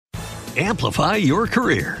Amplify your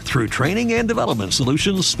career through training and development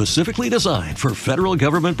solutions specifically designed for federal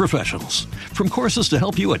government professionals. From courses to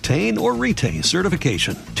help you attain or retain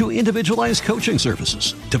certification, to individualized coaching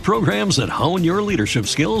services, to programs that hone your leadership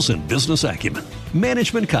skills and business acumen,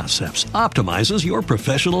 Management Concepts optimizes your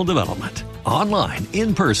professional development. Online,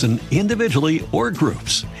 in person, individually, or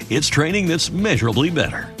groups, it's training that's measurably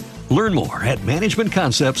better. Learn more at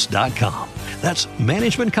managementconcepts.com. That's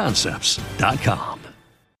managementconcepts.com.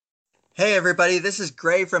 Hey everybody, this is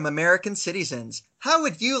Gray from American Cityzens. How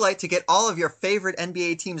would you like to get all of your favorite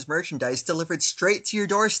NBA teams' merchandise delivered straight to your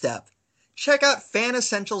doorstep? Check out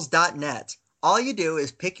fanessentials.net. All you do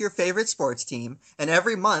is pick your favorite sports team, and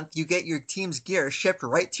every month you get your team's gear shipped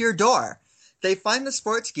right to your door. They find the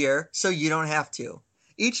sports gear so you don't have to.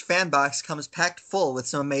 Each fan box comes packed full with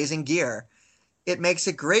some amazing gear. It makes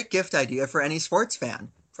a great gift idea for any sports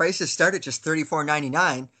fan. Prices start at just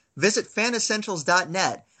 $34.99. Visit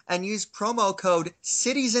fanessentials.net and use promo code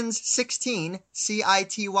CITYZENS16,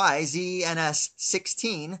 CITYZENS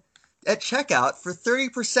 16, at checkout for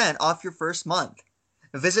 30% off your first month.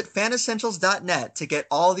 Visit fanessentials.net to get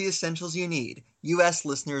all the essentials you need. U.S.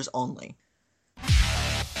 listeners only.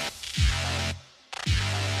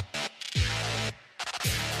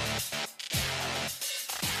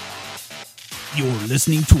 You're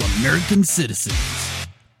listening to American Citizens,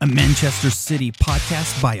 a Manchester City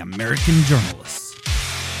podcast by American journalists.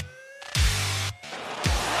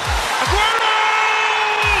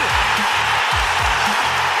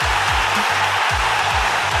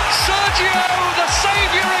 Sergio, the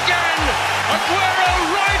saviour again! Aguero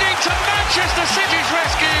riding to Manchester City's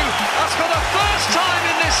rescue as for the first time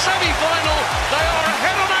in this semi-final they are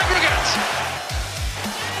ahead on aggregate.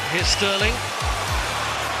 Here's Sterling.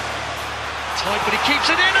 Tight, but he keeps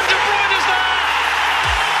it in and De Bruyne is there!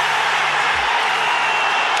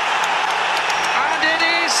 And it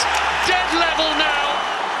is dead level now.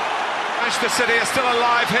 Manchester City are still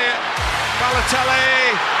alive here.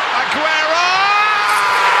 Balotelli, Aguero!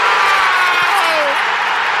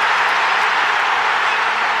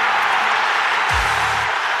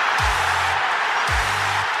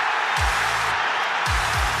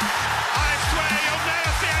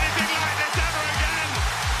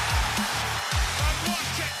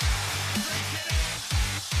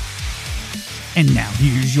 And now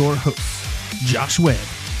here's your hosts, Josh Webb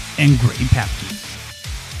and Gray Papke.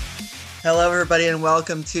 Hello everybody and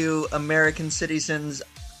welcome to American Citizens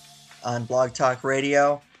on Blog Talk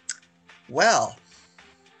Radio. Well,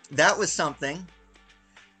 that was something.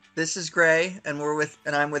 This is Gray and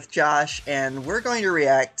I'm with Josh, and we're going to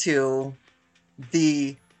react to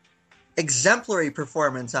the exemplary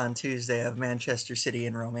performance on Tuesday of Manchester City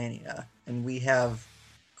in Romania. And we have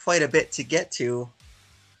quite a bit to get to.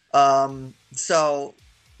 So,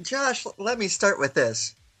 Josh, let me start with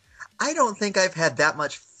this. I don't think I've had that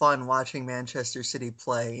much fun watching Manchester City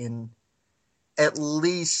play in at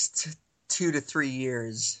least 2 to 3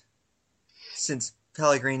 years since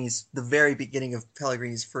the very beginning of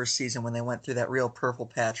Pellegrini's first season when they went through that real purple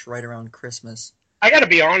patch right around Christmas. I got to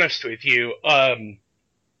be honest with you.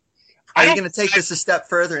 Are you going to take this a step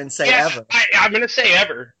further and say ever? I'm going to say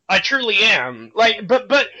ever. I truly am.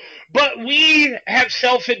 But we have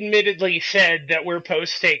self-admittedly said that we're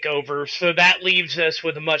post-takeover, so that leaves us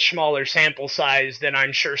with a much smaller sample size than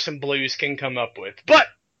I'm sure some Blues can come up with. But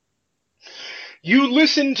you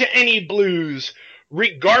listen to any Blues,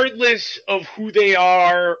 regardless of who they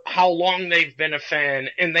are, how long they've been a fan,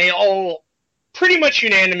 and they all pretty much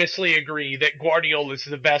unanimously agree that Guardiola is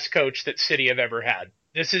the best coach that City have ever had.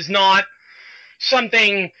 This is not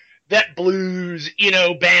something that Blues,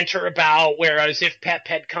 banter about, whereas if Pep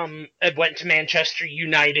had went to Manchester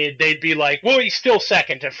United, they'd be like, well, he's still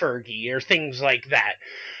second to Fergie, or things like that.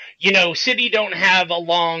 City don't have a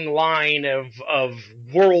long line of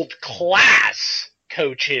world-class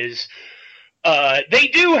coaches. They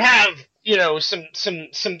do have,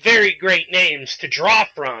 some very great names to draw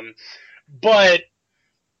from, but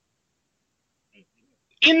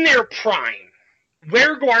in their prime,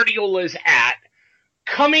 where Guardiola's at,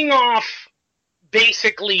 coming off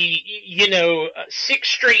basically, 6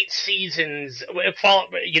 straight seasons,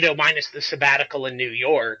 minus the sabbatical in New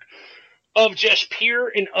York, of just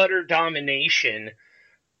pure and utter domination.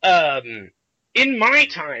 In my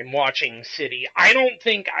time watching City, I don't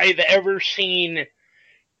think I've ever seen...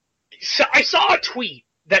 So I saw a tweet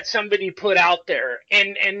that somebody put out there,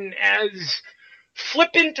 and as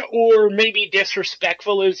flippant or maybe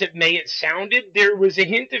disrespectful as it may have sounded, there was a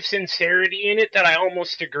hint of sincerity in it that I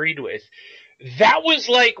almost agreed with. That was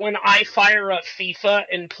like when I fire up FIFA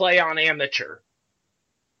and play on amateur.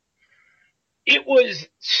 It was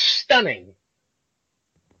stunning.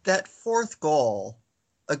 that fourth goal,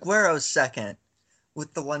 Aguero's second,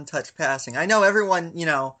 with the one-touch passing. I know everyone,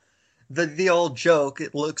 the old joke,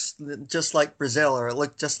 it looks just like Brazil or it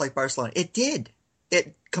looked just like Barcelona. It did.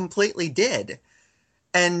 It completely did.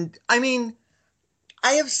 And, I mean,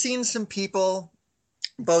 I have seen some people,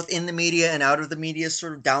 both in the media and out of the media,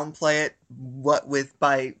 sort of downplay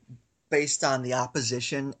it based on the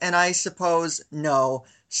opposition. And I suppose, no,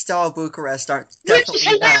 Steaua Bucharest aren't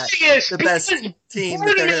definitely not the best team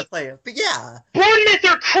that they're going to play. But yeah. Bournemouth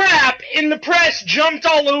are crap, and the press jumped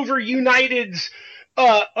all over United's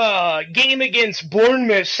game against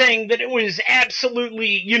Bournemouth, saying that it was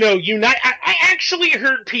absolutely, United. I actually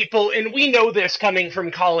heard people, and we know this coming from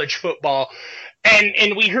college football,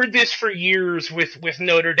 and we heard this for years with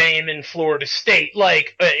Notre Dame and Florida State,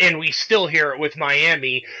 and we still hear it with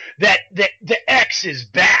Miami, that the X is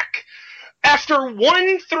back. After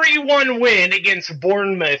 1-3-1 win against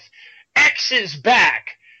Bournemouth, X is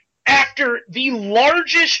back. After the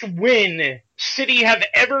largest win City have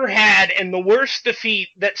ever had and the worst defeat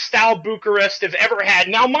that Steaua Bucharest have ever had.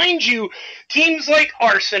 Now, mind you, teams like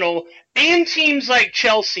Arsenal and teams like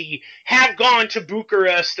Chelsea have gone to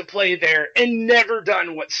Bucharest to play there and never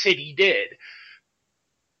done what City did.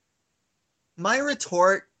 My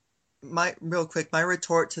retort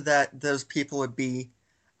to those people would be,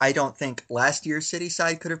 I don't think last year's City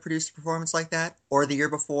side could have produced a performance like that, or the year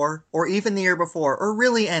before, or even the year before, or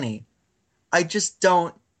really any. I just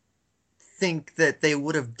don't think that they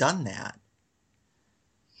would have done that.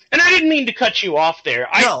 And I didn't mean to cut you off there.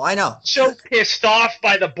 No, I know. So pissed off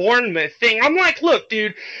by the Bournemouth thing. I'm like, look,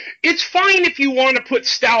 dude, it's fine if you want to put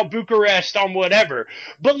Steaua Bucharest on whatever,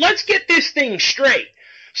 but let's get this thing straight.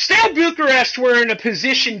 Steaua Bucharest were in a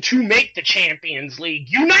position to make the Champions League.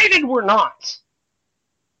 United were not.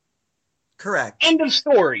 Correct. End of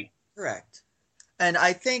story. Correct. And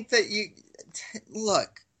I think that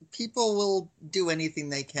look, people will do anything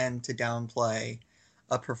they can to downplay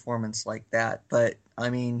a performance like that. But, I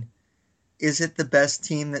mean, is it the best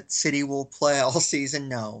team that City will play all season?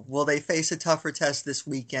 No. Will they face a tougher test this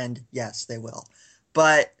weekend? Yes, they will.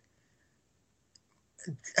 But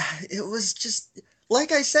it was just,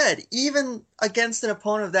 like I said, even against an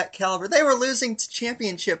opponent of that caliber, they were losing to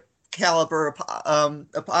championship caliber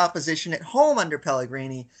opposition at home under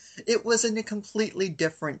Pellegrini. It was in a completely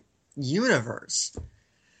different universe.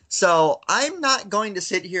 So I'm not going to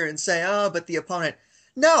sit here and say, oh, but the opponent.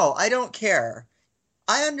 No, I don't care.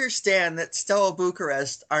 I understand that Steaua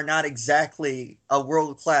Bucharest are not exactly a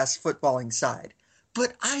world-class footballing side,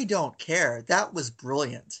 but I don't care. That was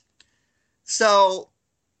brilliant. So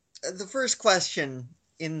the first question,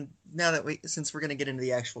 since we're going to get into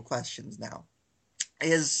the actual questions now,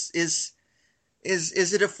 is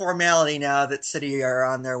it a formality now that City are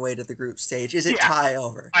on their way to the group stage? Is it tie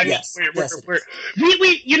over? Yes.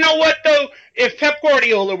 We you know what, though? If Pep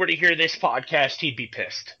Guardiola were to hear this podcast, he'd be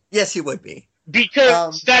pissed. Yes, he would be.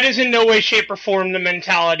 Because that is in no way, shape, or form the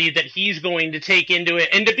mentality that he's going to take into it.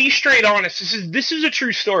 And to be straight honest, this is a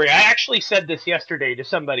true story. I actually said this yesterday to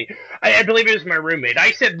somebody. I believe it was my roommate.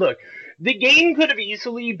 I said, look, the game could have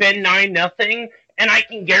easily been 9-0. And I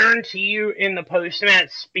can guarantee you in the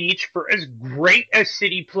post-match speech, for as great as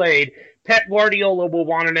City played, Pep Guardiola will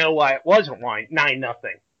want to know why it wasn't 9-0.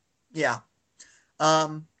 Yeah.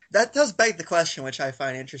 That does beg the question, which I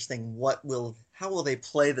find interesting. How will they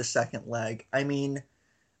play the second leg? I mean,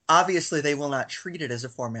 obviously they will not treat it as a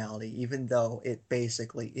formality, even though it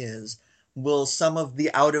basically is. Will some of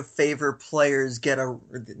the out-of-favor players get out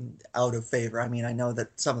of favor? I mean, I know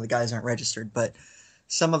that some of the guys aren't registered, but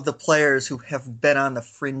some of the players who have been on the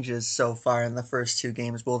fringes so far in the first two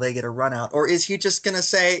games, will they get a run out? Or is he just going to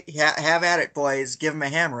say, have at it, boys, give him a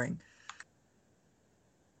hammering?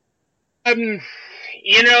 I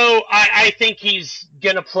think he's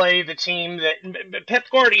going to play the team that Pep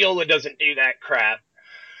Guardiola doesn't do that crap.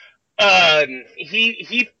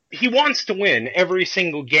 He wants to win every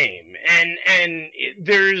single game. And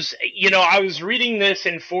there's, I was reading this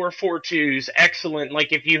in 442's excellent.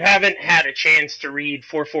 Like, if you haven't had a chance to read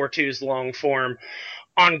 442's long form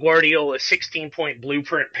on Guardiola's 16-point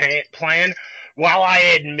blueprint plan, while I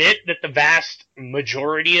admit that the vast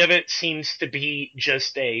majority of it seems to be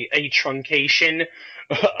just a truncation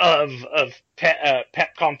of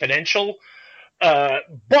Pep Confidential,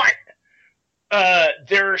 but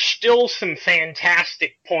there are still some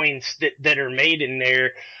fantastic points that are made in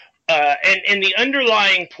there. And the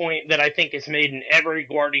underlying point that I think is made in every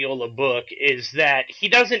Guardiola book is that he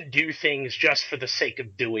doesn't do things just for the sake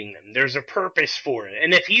of doing them. There's a purpose for it.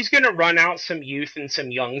 And if he's going to run out some youth and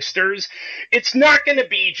some youngsters, it's not going to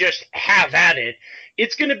be just have at it.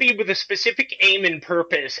 It's going to be with a specific aim and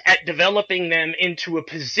purpose at developing them into a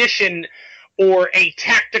position or a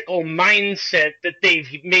tactical mindset that they've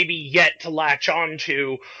maybe yet to latch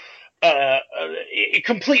onto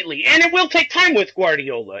completely. And it will take time with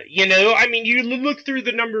Guardiola. You know, I mean, you look through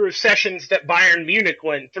the number of sessions that Bayern Munich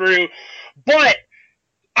went through, but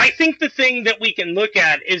I think the thing that we can look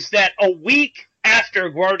at is that a week after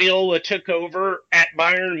Guardiola took over at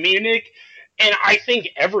Bayern Munich, and I think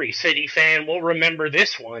every City fan will remember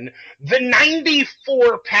this one, the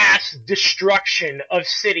 94 pass destruction of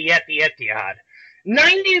City at the Etihad.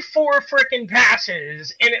 94 frickin'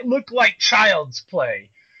 passes, and it looked like child's play.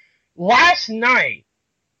 Last night,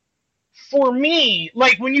 for me,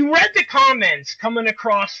 like when you read the comments coming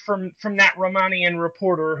across from that Romanian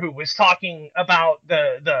reporter who was talking about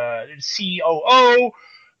the COO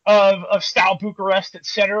of Steaua Bucharest,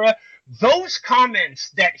 etc., those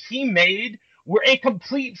comments that he made were a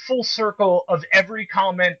complete full circle of every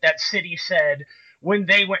comment that City said when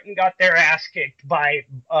they went and got their ass kicked by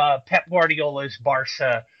Pep Guardiola's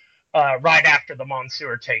Barca right after the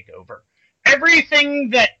Mansour takeover.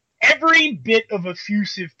 Every bit of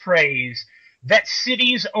effusive praise that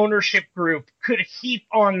City's ownership group could heap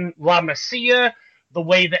on La Masia, the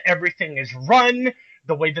way that everything is run,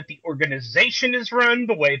 the way that the organization is run,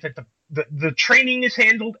 the way that the training is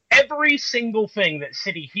handled, every single thing that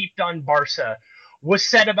City heaped on Barca was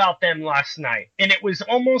said about them last night. And it was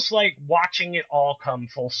almost like watching it all come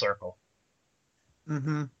full circle.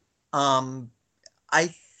 Mm-hmm. I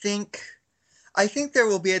think there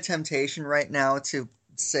will be a temptation right now to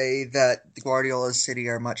say that the Guardiola's City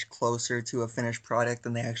are much closer to a finished product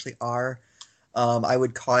than they actually are. I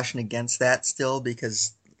would caution against that still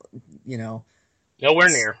because, you know... Nowhere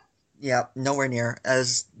near. Yeah, nowhere near.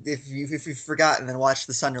 As if you've forgotten, then watch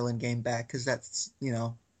the Sunderland game back because that's, you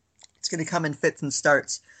know, it's going to come in fits and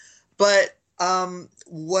starts. But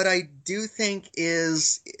what I do think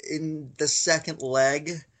is in the second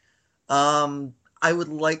leg, I would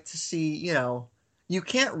like to see, you know, you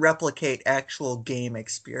can't replicate actual game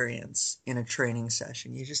experience in a training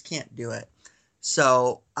session. You just can't do it.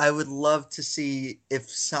 So I would love to see if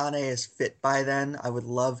Sane is fit by then. I would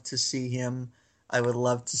love to see him. I would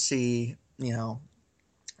love to see, you know,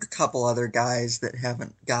 a couple other guys that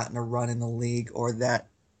haven't gotten a run in the league or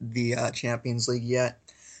the Champions League yet.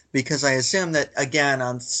 Because I assume that, again,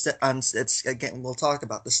 we'll talk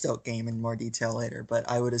about the Stoke game in more detail later, but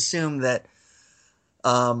I would assume that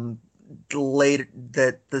the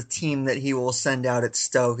team that he will send out at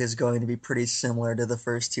Stoke is going to be pretty similar to the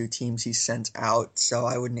first two teams he sent out, so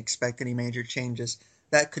I wouldn't expect any major changes.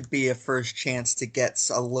 That could be a first chance to get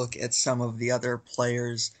a look at some of the other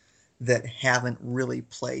players that haven't really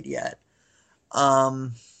played yet.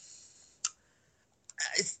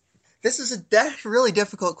 This is a really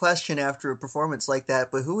difficult question after a performance like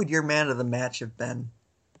that, but who would your man of the match have been?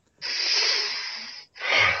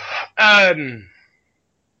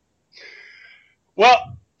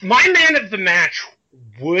 Well, my man of the match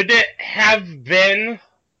would have been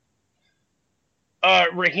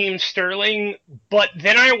Raheem Sterling, but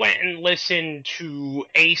then I went and listened to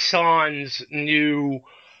Ason's new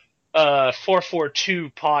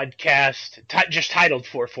 442 podcast, just titled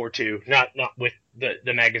 442, not with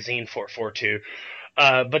the magazine 442,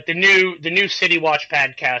 but the new City Watch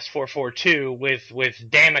podcast 442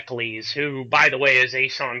 with Damocles, who, by the way, as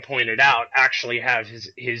Ason pointed out, actually have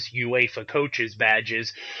his UEFA coaches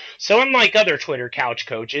badges. So unlike other Twitter couch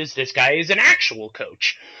coaches, this guy is an actual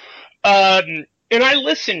coach. And I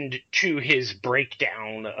listened to his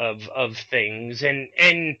breakdown of things,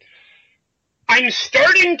 and I'm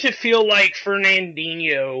starting to feel like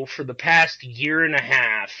Fernandinho, for the past year and a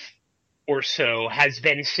half or so, has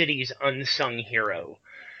been City's unsung hero.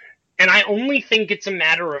 And I only think it's a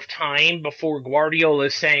matter of time before Guardiola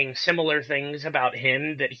is saying similar things about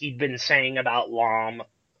him that he'd been saying about Lam,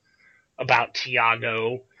 about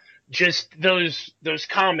Thiago. Just those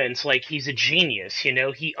comments like he's a genius, you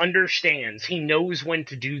know, he understands, he knows when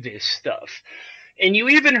to do this stuff. And you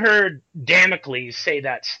even heard Damocles say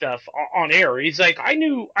that stuff on air. He's like, I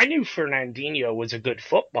knew Fernandinho was a good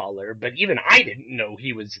footballer, but even I didn't know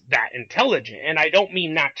he was that intelligent. And I don't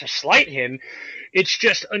mean not to slight him. It's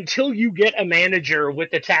just until you get a manager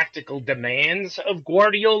with the tactical demands of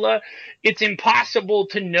Guardiola, it's impossible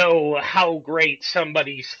to know how great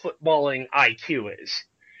somebody's footballing IQ is.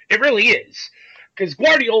 It really is. Because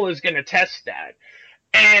Guardiola is going to test that.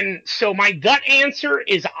 And so my gut answer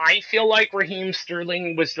is I feel like Raheem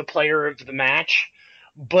Sterling was the player of the match,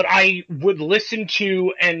 but I would listen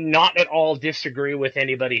to and not at all disagree with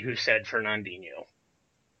anybody who said Fernandinho.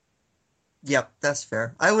 Yep, that's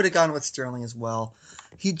fair. I would have gone with Sterling as well.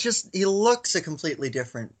 He looks a completely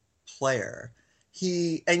different player.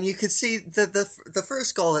 And you could see the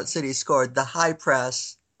first goal that City scored, the high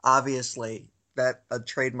press, obviously, that a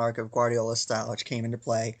trademark of Guardiola's style, which came into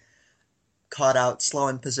play, caught out, slow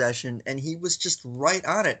in possession, and he was just right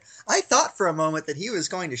on it. I thought for a moment that he was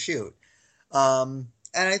going to shoot. And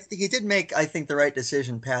he did make, I think, the right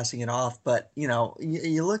decision passing it off. But,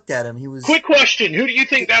 you looked at him. He was. Quick question. Who do you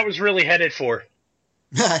think that was really headed for?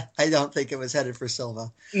 I don't think it was headed for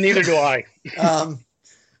Silva. Neither do I.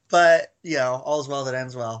 But, all's well that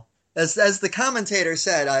ends well. As the commentator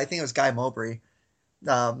said, I think it was Guy Mowbray,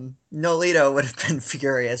 Nolito would have been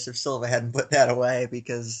furious if Silva hadn't put that away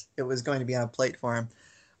because it was going to be on a plate for him.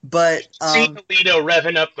 But see Nolito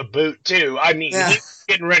revving up the boot too. I mean, he's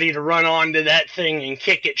getting ready to run onto that thing and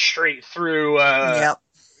kick it straight through the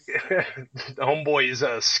homeboy's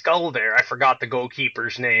skull there. I forgot the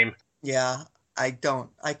goalkeeper's name. Yeah, I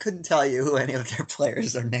couldn't tell you who any of their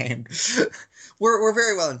players are named. We're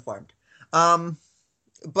very well informed.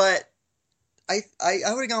 But I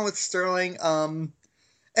would have gone with Sterling.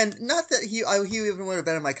 And not that he even would have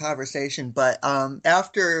been in my conversation, but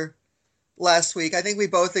after last week, I think we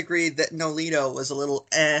both agreed that Nolito was a little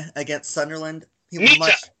against Sunderland.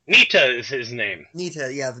 Nita is his name.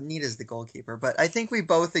 Nita's the goalkeeper. But I think we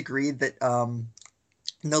both agreed that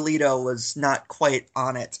Nolito was not quite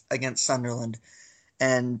on it against Sunderland.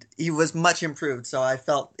 And he was much improved, so I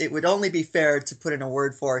felt it would only be fair to put in a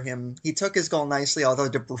word for him. He took his goal nicely, although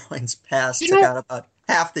De Bruyne's pass took out about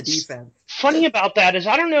half the defense. Funny about that is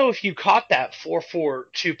I don't know if you caught that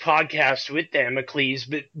 442 podcast with Damocles,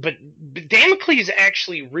 but Damocles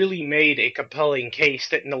actually really made a compelling case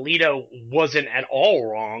that Nolito wasn't at all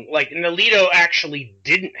wrong. Like, Nolito actually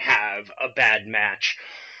didn't have a bad match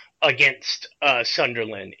against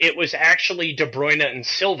Sunderland. It was actually De Bruyne and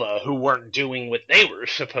Silva who weren't doing what they were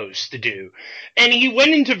supposed to do. And he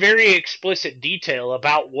went into very explicit detail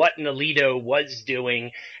about what Nolito was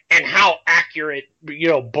doing and how accurate,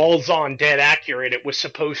 balls on dead accurate it was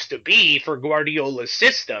supposed to be for Guardiola's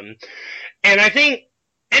system. And I think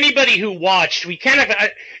anybody who watched,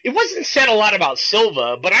 it wasn't said a lot about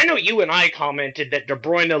Silva, but I know you and I commented that De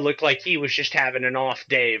Bruyne looked like he was just having an off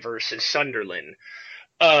day versus Sunderland.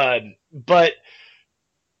 But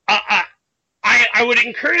I would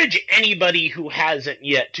encourage anybody who hasn't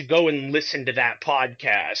yet to go and listen to that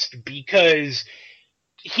podcast because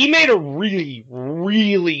he made a really,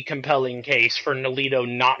 really compelling case for Nolito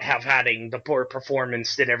not having the poor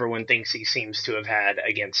performance that everyone thinks he seems to have had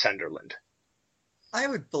against Sunderland. I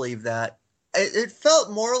would believe that. It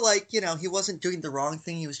felt more like, he wasn't doing the wrong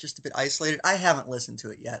thing. He was just a bit isolated. I haven't listened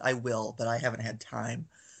to it yet. I will, but I haven't had time.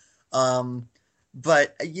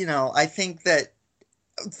 But, I think that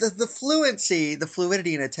the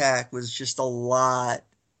fluidity in attack was just a lot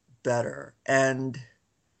better. And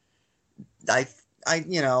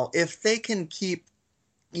if they can keep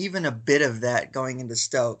even a bit of that going into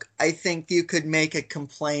Stoke, I think you could make a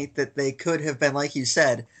complaint that they could have been, like you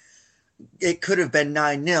said, it could have been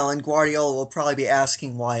 9-0, and Guardiola will probably be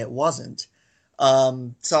asking why it wasn't.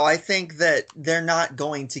 So I think that they're not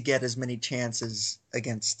going to get as many chances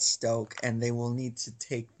against Stoke, and they will need to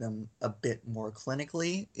take them a bit more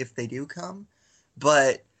clinically if they do come.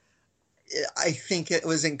 But I think it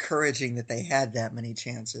was encouraging that they had that many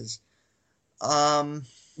chances.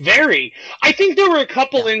 Very. I think there were a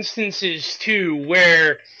couple instances, too,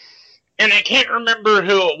 where, and I can't remember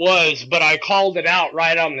who it was, but I called it out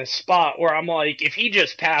right on the spot where I'm like, if he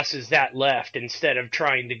just passes that left instead of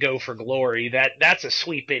trying to go for glory, that's a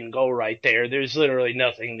sweep-in goal right there. There's literally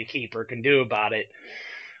nothing the keeper can do about it.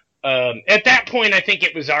 At that point, I think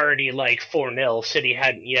it was already like 4-0. City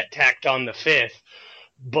hadn't yet tacked on the fifth.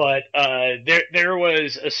 But there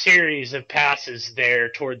was a series of passes there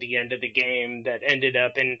toward the end of the game that ended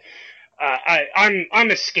up in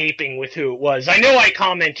I'm escaping with who it was. I know I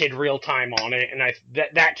commented real time on it, and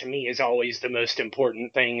that to me is always the most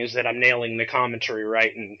important thing, is that I'm nailing the commentary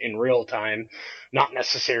right in real time, not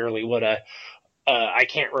necessarily what I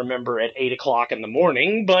can't remember at 8 o'clock in the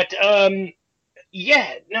morning. But I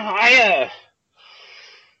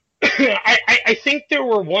think there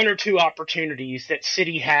were one or two opportunities that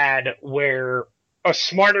City had where a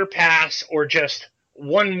smarter pass or just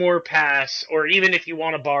one more pass, or even if you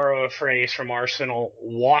want to borrow a phrase from Arsenal,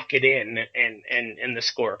 walk it in, and the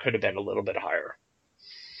score could have been a little bit higher.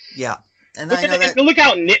 Yeah, And I know that. Look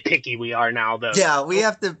how nitpicky we are now, though. Yeah, we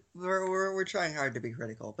have to. We're trying hard to be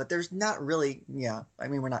critical, but there's not really. Yeah, I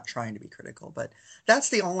mean, we're not trying to be critical, but that's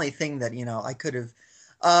the only thing that I could have.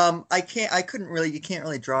 I couldn't really. You can't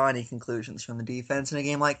really draw any conclusions from the defense in a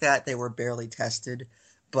game like that. They were barely tested,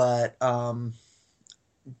 but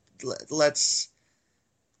let's.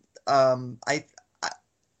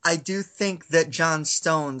 I do think that John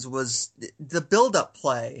Stones was the build-up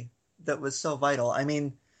play that was so vital. I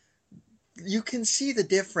mean, you can see the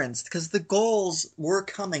difference because the goals were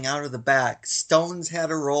coming out of the back. Stones had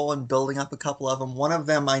a role in building up a couple of them. One of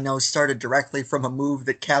them I know started directly from a move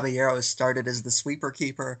that Caballero started as the sweeper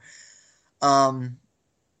keeper.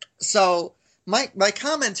 So my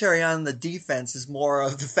commentary on the defense is more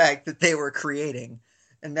of the fact that they were creating,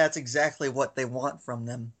 and that's exactly what they want from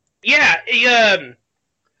them. Yeah,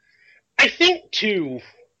 I think, too,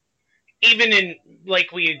 even in,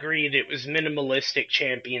 like we agreed, it was minimalistic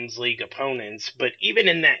Champions League opponents, but even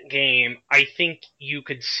in that game, I think you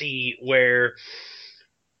could see where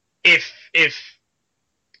if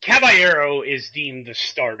Caballero is deemed the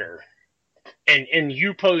starter, and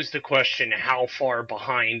you pose the question, how far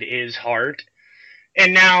behind is Hart?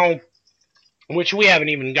 And now, which we haven't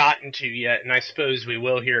even gotten to yet, and I suppose we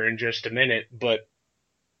will here in just a minute, but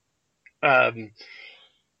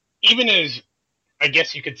even as, I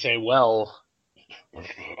guess you could say,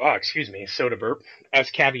 soda burp,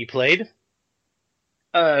 as Cabby played,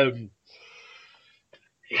 man,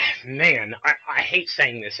 I hate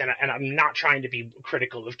saying this, and I'm not trying to be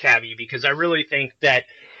critical of Cabby, because I really think that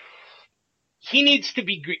he needs to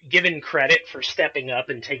be given credit for stepping up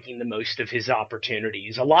and taking the most of his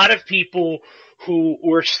opportunities. A lot of people who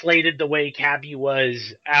were slated the way Cabby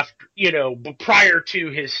was after, prior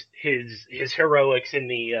to his heroics in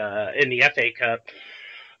the FA Cup,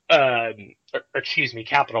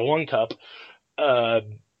 Capital One Cup,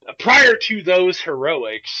 prior to those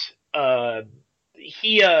heroics,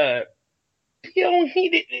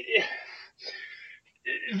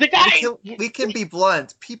 the guy. We can be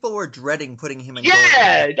blunt. People were dreading putting him in.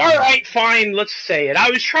 Yeah, all right, fine. Let's say it. I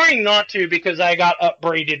was trying not to because I got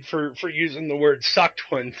upbraided for using the word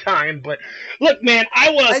 "sucked" one time. But look, man, I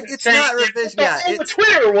wasn't. It's saying not revision. Yeah,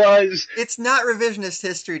 Twitter was. It's not revisionist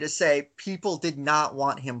history to say people did not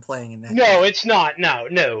want him playing in that. No, game. It's not. No.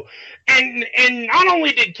 And not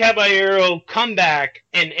only did Caballero come back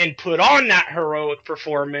and put on that heroic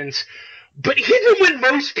performance, but even when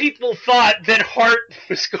most people thought that Hart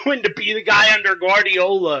was going to be the guy under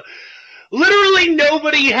Guardiola, literally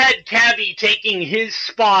nobody had Cabby taking his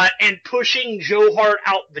spot and pushing Joe Hart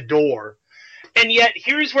out the door. And yet,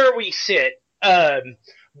 here's where we sit. But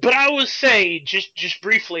I will say, just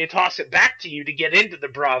briefly, to toss it back to you to get into the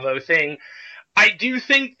Bravo thing, I do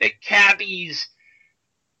think that Cabby's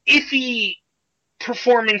iffy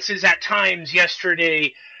performances at times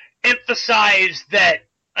yesterday emphasized that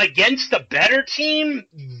against a better team,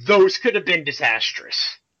 those could have been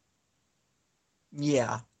disastrous.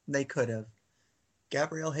 Yeah, they could have.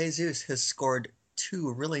 Gabriel Jesus has scored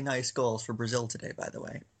 2 really nice goals for Brazil today, by the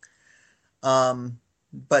way.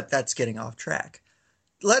 But that's getting off track.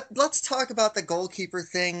 Let's talk about the goalkeeper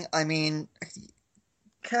thing. I mean,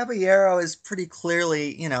 Caballero is pretty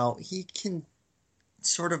clearly, he can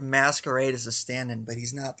sort of masquerade as a stand-in, but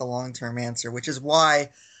he's not the long-term answer, which is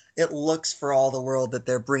why it looks for all the world that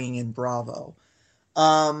they're bringing in Bravo.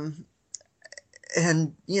 And,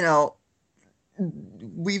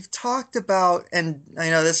 we've talked about, and I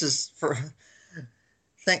know this is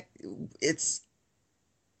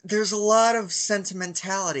there's a lot of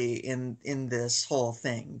sentimentality in this whole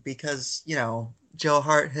thing because, Joe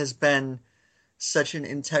Hart has been such an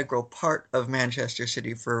integral part of Manchester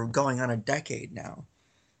City for going on a decade now.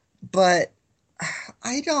 But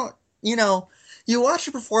I don't, you watch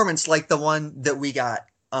a performance like the one that we got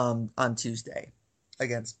on Tuesday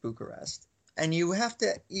against Bucharest, and you're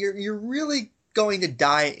really going to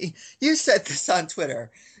die. You said this on Twitter.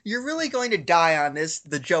 You're really going to die on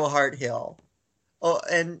the Joe Hart hill. Oh,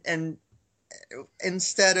 and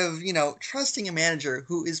instead of, trusting a manager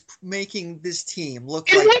who is making this team look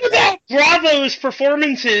and like... what about Bravo's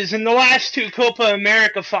performances in the last 2 Copa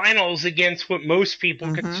America finals against what most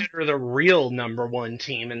people consider the real number 1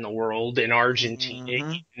 team in the world in Argentina,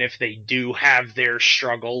 even if they do have their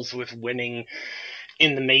struggles with winning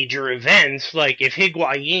in the major events? Like, if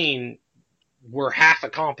Higuain were half a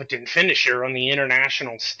competent finisher on the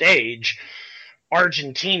international stage,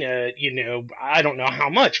 Argentina, I don't know how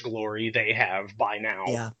much glory they have by now.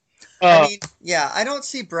 Yeah. I don't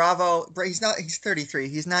see Bravo. He's 33.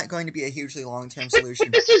 He's not going to be a hugely long-term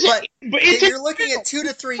solution. But you're looking at 2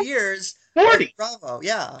 to 3 years. 40. Bravo,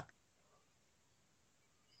 yeah.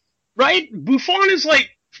 right? Buffon is like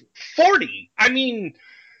 40. I mean,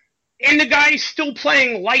 and the guy's still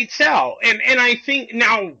playing lights out. And I think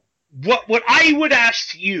now what I would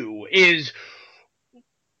ask you is,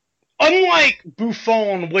 unlike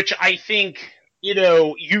Buffon, which I think,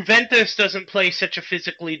 Juventus doesn't play such a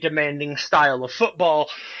physically demanding style of football,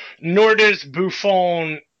 nor does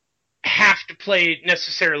Buffon have to play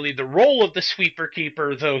necessarily the role of the sweeper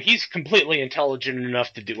keeper, though he's completely intelligent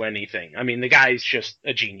enough to do anything. I mean, the guy's just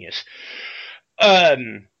a genius.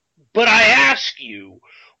 But I ask you,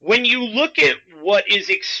 when you look at what is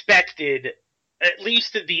expected, at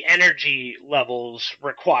least at the energy levels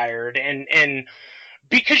required, and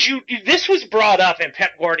because this was brought up in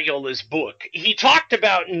Pep Guardiola's book. He talked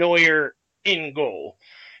about Neuer in goal.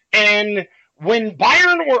 And when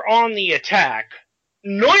Bayern were on the attack,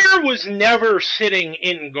 Neuer was never sitting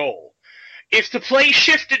in goal. If the play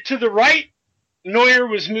shifted to the right, Neuer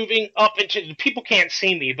was moving up into... People can't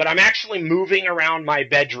see me, but I'm actually moving around my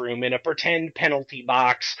bedroom in a pretend penalty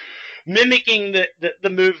box, mimicking the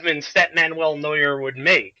movements that Manuel Neuer would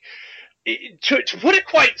make. To put it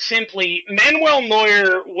quite simply, Manuel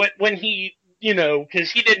Neuer, when he,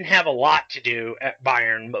 because he didn't have a lot to do at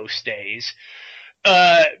Bayern most days,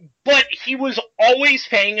 but he was always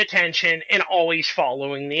paying attention and always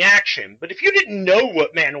following the action. But if you didn't know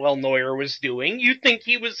what Manuel Neuer was doing, you'd think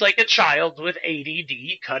he was like a child with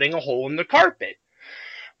ADD cutting a hole in the carpet.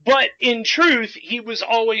 But in truth, he was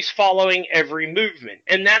always following every movement.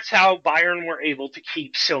 And that's how Bayern were able to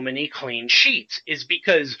keep so many clean sheets, is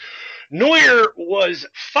because Neuer was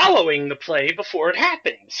following the play before it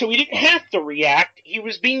happened. So he didn't have to react. He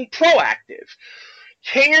was being proactive.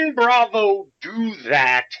 Can Bravo do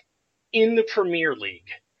that in the Premier League?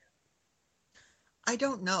 I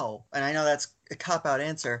don't know. And I know that's a cop-out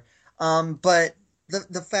answer. But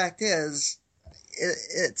the fact is,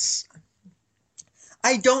 it's...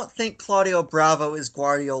 I don't think Claudio Bravo is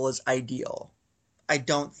Guardiola's ideal. I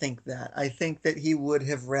don't think that. I think that he would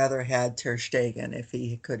have rather had Ter Stegen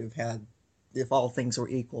if all things were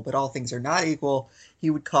equal. But all things are not equal. He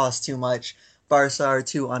would cost too much. Barca are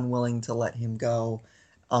too unwilling to let him go.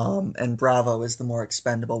 And Bravo is the more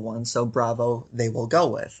expendable one. So Bravo they will go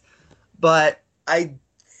with. But I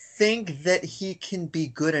think that he can be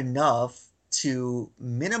good enough to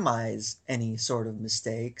minimize any sort of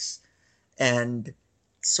mistakes and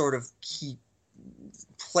sort of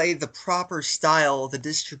play the proper style, the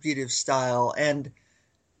distributive style, and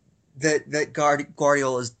that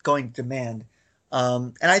Guardiola is going to demand.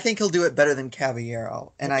 And I think he'll do it better than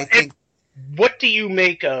Caballero. And I think... What do you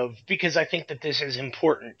make of, because I think that this is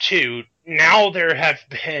important too, now there have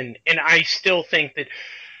been, and I still think that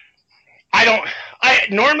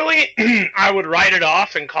normally I would write it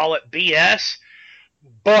off and call it BS,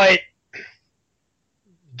 but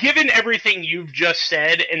given everything you've just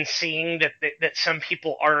said and seeing that some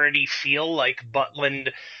people already feel like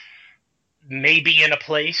Butland may be in a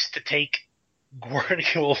place to take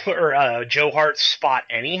Guardiola or Joe Hart's spot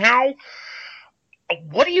anyhow,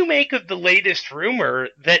 what do you make of the latest rumor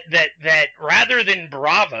that rather than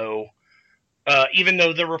Bravo, even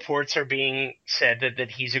though the reports are being said that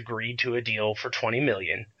he's agreed to a deal for $20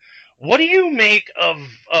 million, what do you make of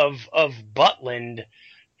Butland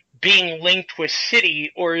being linked with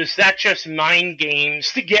City, or is that just mind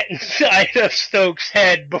games to get inside of Stoke's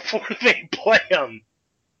head before they play him?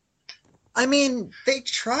 I mean, they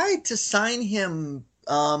tried to sign him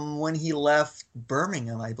when he left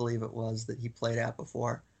Birmingham, I believe it was, that he played at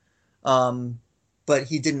before. But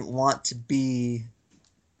he didn't want to be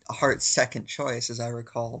Hart's second choice, as I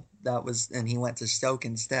recall. And he went to Stoke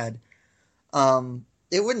instead.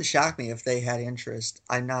 It wouldn't shock me if they had interest.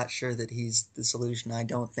 I'm not sure that he's the solution. I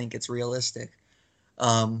don't think it's realistic.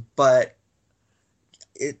 But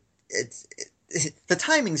the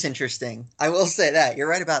timing's interesting. I will say that. You're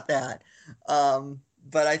right about that.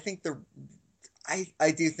 But I think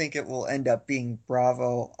I do think it will end up being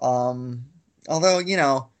Bravo.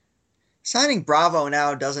 Although, signing Bravo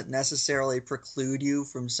now doesn't necessarily preclude you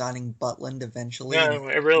from signing Butland eventually. No,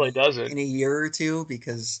 it really doesn't. In a year or two,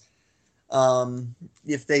 because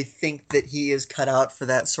if they think that he is cut out for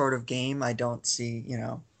that sort of game, I don't see,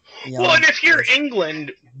 Well, and if you're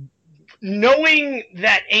England, knowing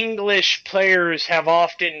that English players have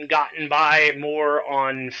often gotten by more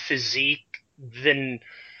on physique than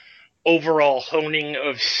overall honing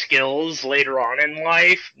of skills later on in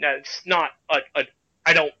life, that's not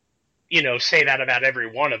I don't, say that about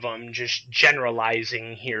every one of them, just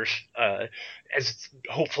generalizing here, as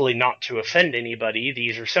hopefully not to offend anybody.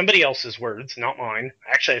 These are somebody else's words, not mine.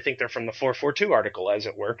 Actually, I think they're from the 442 article, as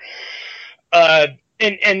it were. And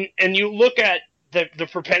you look at the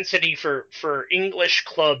propensity for English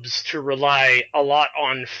clubs to rely a lot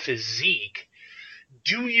on physique,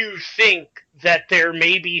 do you think that there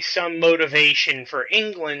may be some motivation for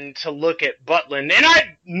England to look at Butland? And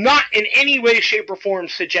I'm not in any way, shape, or form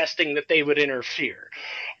suggesting that they would interfere.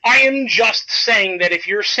 I am just saying that if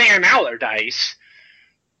you're Sam Allardyce,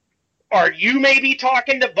 are you maybe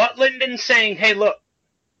talking to Butland and saying, hey, look,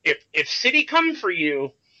 if City come for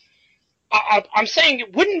you, I'm saying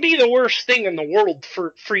it wouldn't be the worst thing in the world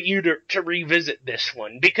for you to revisit this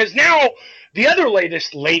one. Because now the other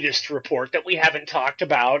latest report that we haven't talked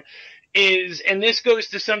about is, and this goes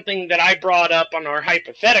to something that I brought up on our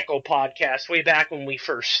hypothetical podcast way back when we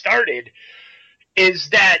first started, is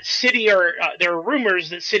that there are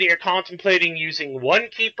rumors that City are contemplating using one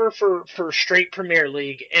keeper for straight Premier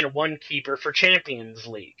League and one keeper for Champions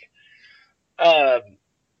League. I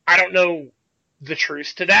don't know the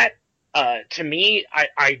truth to that. To me,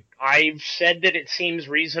 I've said that it seems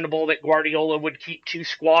reasonable that Guardiola would keep two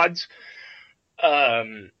squads.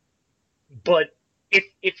 But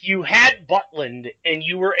if you had Butland and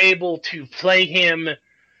you were able to play him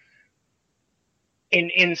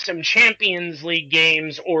in some Champions League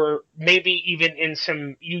games, or maybe even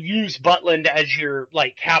you use Butland as your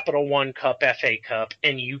like Capital One Cup, FA Cup,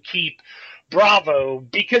 and you keep Bravo,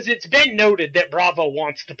 because it's been noted that Bravo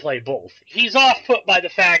wants to play both. He's off put by the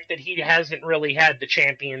fact that he hasn't really had the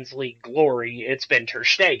Champions League glory. It's been Ter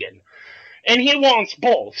Stegen. And he wants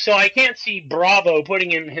both. So I can't see Bravo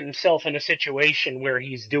putting himself in a situation where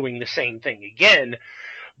he's doing the same thing again.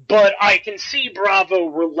 But I can see Bravo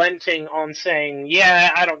relenting on saying,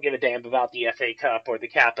 yeah, I don't give a damn about the FA Cup or the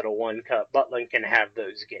Capital One Cup. Butland can have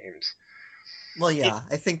those games. Well, yeah,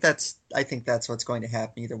 I think that's what's going to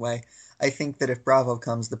happen either way. I think that if Bravo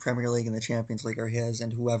comes, the Premier League and the Champions League are his,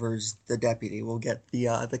 and whoever's the deputy will get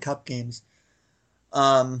the cup games.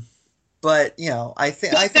 But I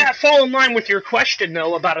think that fall in line with your question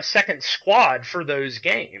though about a second squad for those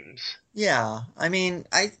games. Yeah, I mean,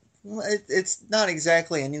 it's not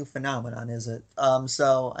exactly a new phenomenon, is it?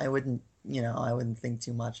 So I wouldn't think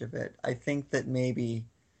too much of it. I think that maybe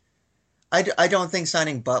I don't think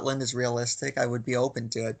signing Butland is realistic. I would be open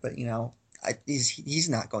to it, but he's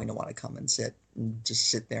not going to want to come and sit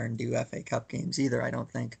there and do FA Cup games either, I don't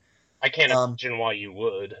think. I can't imagine why you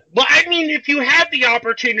would. Well, I mean, if you had the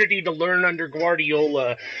opportunity to learn under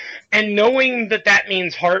Guardiola, and knowing that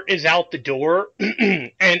means Hart is out the door,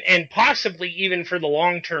 and possibly even for the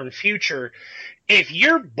long-term future, if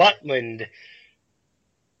you're Butland,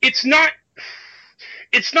 it's not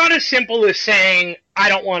as simple as saying, I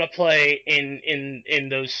don't want to play in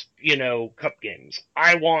those, cup games.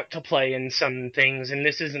 I want to play in some things, and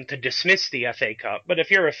this isn't to dismiss the FA Cup, but if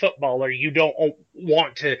you're a footballer, you don't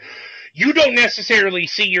necessarily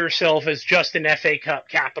see yourself as just an FA Cup,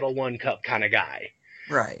 Capital One Cup kind of guy.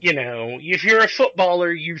 Right. If you're a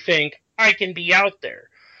footballer, you think, I can be out there.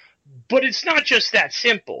 But it's not just that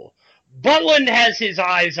simple. Butland has his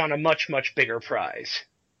eyes on a much, much bigger prize.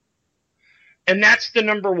 And that's the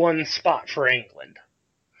number one spot for England.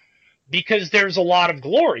 Because there's a lot of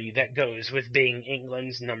glory that goes with being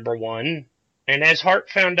England's number one. And as Hart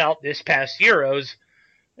found out this past Euros,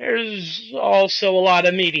 there's also a lot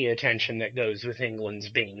of media attention that goes with England's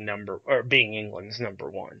being England's number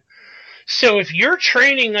one. So if you're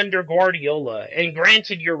training under Guardiola, and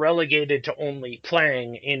granted you're relegated to only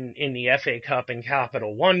playing in the FA Cup and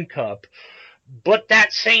Capital One Cup, but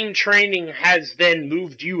that same training has then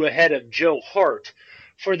moved you ahead of Joe Hart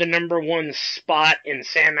for the number one spot in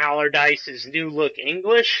Sam Allardyce's new look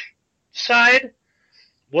English side.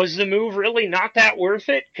 Was the move really not that worth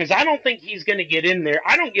it? Because I don't think he's going to get in there.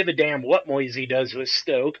 I don't give a damn what Moisey does with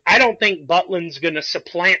Stoke. I don't think Butland's going to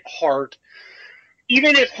supplant Hart.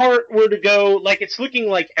 Even if Hart were to go, it's looking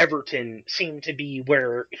like Everton seemed to be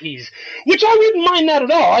where which I wouldn't mind that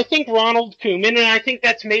at all. I think Ronald Koeman, and I think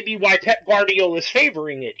that's maybe why Pep Guardiola is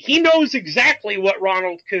favoring it. He knows exactly what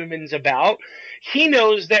Ronald Koeman's about. He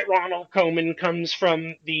knows that Ronald Koeman comes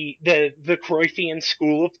from the Cruyffian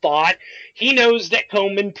school of thought. He knows that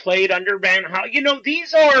Koeman played under Van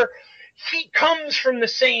Gaal. He comes from the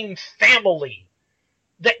same family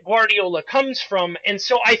that Guardiola comes from, and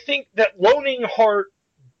so I think that loaning Hart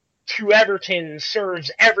to Everton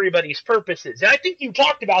serves everybody's purposes. And I think you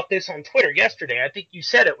talked about this on Twitter yesterday. I think you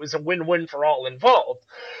said it was a win-win for all involved.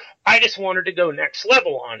 I just wanted to go next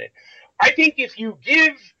level on it. I think if you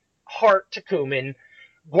give Hart to Koeman,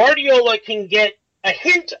 Guardiola can get a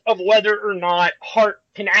hint of whether or not Hart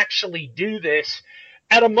can actually do this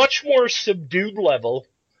at a much more subdued level,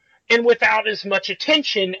 and without as much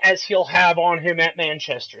attention as he'll have on him at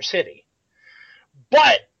Manchester City.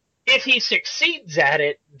 But If he succeeds at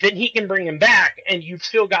it, then he can bring him back, and you've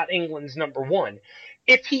still got England's number one.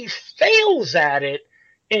 If he fails at it,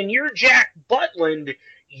 and you're Jack Butland,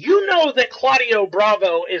 you know that Claudio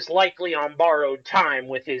Bravo is likely on borrowed time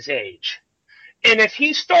with his age. And if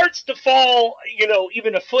he starts to fall,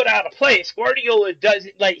 even a foot out of place, Guardiola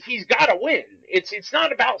he's got to win. It's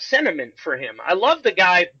not about sentiment for him. I love the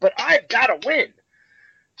guy, but I've got to win.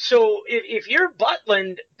 So if you're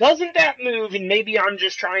Butland, doesn't that move, and maybe I'm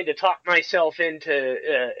just trying to talk myself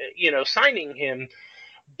into, signing him,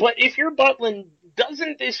 but if you're Butland,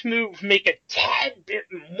 doesn't this move make a tad bit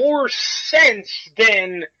more sense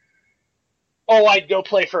than, I'd go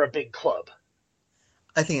play for a big club?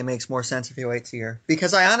 I think it makes more sense if he waits a year.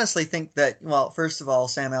 Because I honestly think that, first of all,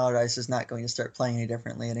 Sam Allardyce is not going to start playing any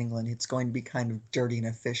differently in England. It's going to be kind of dirty and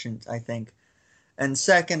efficient, I think. And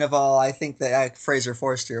second of all, I think that Fraser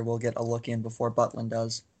Forster will get a look in before Butland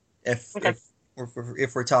does. If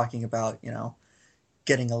we're talking about,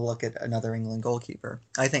 getting a look at another England goalkeeper.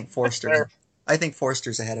 I think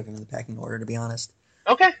Forster's ahead of him in the pecking order, to be honest.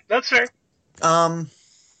 Okay, that's fair.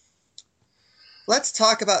 Let's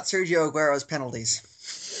talk about Sergio Aguero's penalties.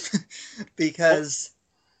 Because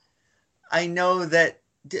I know that,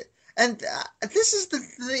 and this is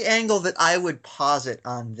the angle that I would posit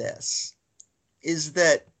on this, is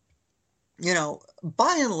that,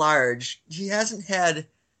 by and large, he hasn't had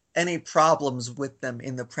any problems with them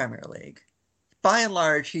in the Premier League. By and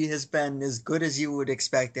large, he has been as good as you would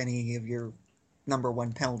expect any of your number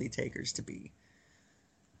one penalty takers to be.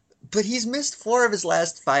 But he's missed 4 of his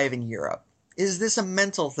last 5 in Europe. Is this a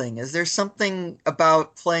mental thing? Is there something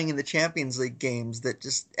about playing in the Champions League games that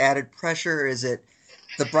just added pressure? Is it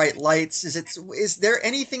the bright lights? Is there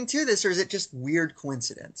anything to this, or is it just weird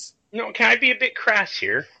coincidence? No, can I be a bit crass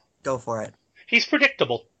here? Go for it. He's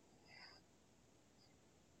predictable.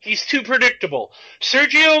 He's too predictable.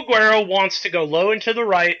 Sergio Aguero wants to go low and to the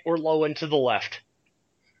right or low and to the left.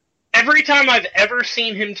 Every time I've ever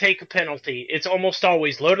seen him take a penalty, it's almost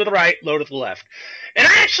always low to the right, low to the left. And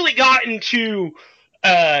I actually got into,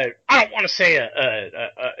 I don't want to say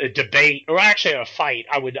a debate, or actually a fight,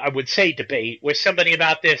 I would say debate, with somebody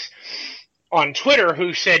about this on Twitter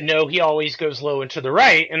who said, no, he always goes low and to the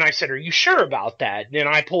right. And I said, are you sure about that? And then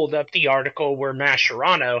I pulled up the article where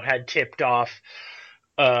Mascherano had tipped off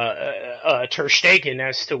Ter Stegen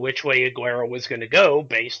as to which way Aguero was going to go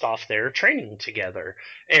based off their training together.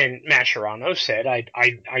 And Mascherano said,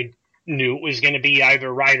 I knew it was going to be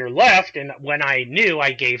either right or left, and when I knew,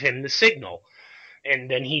 I gave him the signal.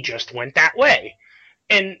 And then he just went that way.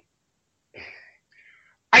 And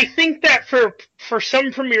I think that for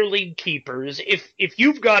some Premier League keepers, if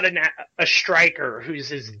you've got a striker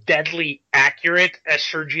who's as deadly accurate as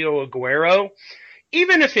Sergio Aguero,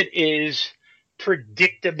 even if it is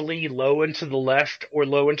predictably low and to the left or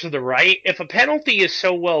low and to the right, if a penalty is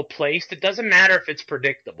so well placed, it doesn't matter if it's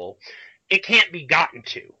predictable. It can't be gotten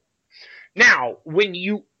to. Now, when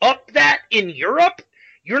you up that in Europe,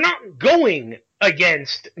 you're not going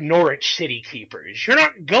against Norwich City keepers. You're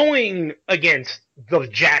not going against the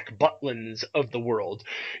Jack Butlands of the world.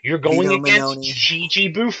 You're going against Gigi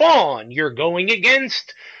Buffon. You're going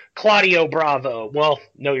against Claudio Bravo. Well,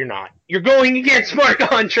 no, you're not. You're going against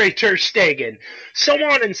Marc-Andre Ter Stegen. So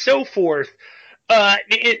on and so forth.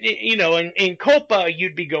 In Copa,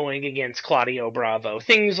 you'd be going against Claudio Bravo.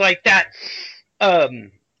 Things like that.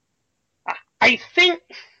 I think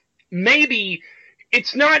maybe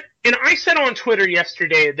it's not, and I said on Twitter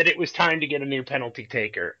yesterday that it was time to get a new penalty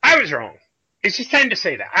taker. I was wrong. It's just time to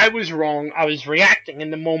say that. I was wrong. I was reacting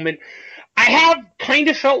in the moment. I have kind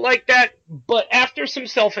of felt like that, but after some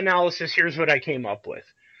self-analysis, here's what I came up with.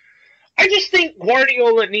 I just think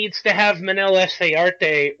Guardiola needs to have Manel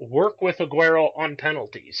Estearte work with Aguero on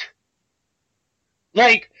penalties.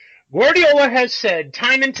 Like, Guardiola has said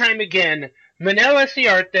time and time again, Manel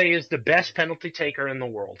Estearte is the best penalty taker in the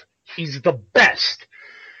world. He's the best.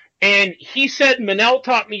 And he said, Manel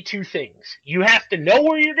taught me 2 things. You have to know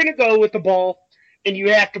where you're going to go with the ball, and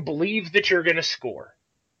you have to believe that you're going to score.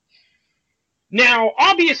 Now,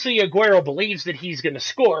 obviously, Aguero believes that he's going to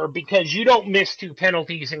score because you don't miss 2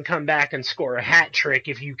 penalties and come back and score a hat trick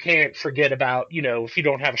if you can't forget about, if you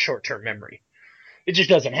don't have a short-term memory. It just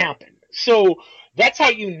doesn't happen. So that's how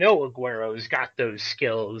you know Aguero's got those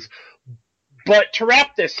skills. But to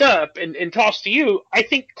wrap this up and toss to you, I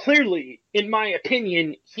think clearly, in my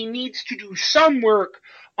opinion, he needs to do some work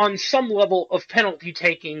on some level of penalty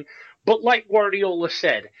taking. But like Guardiola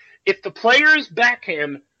said, if the players back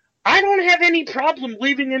him, I don't have any problem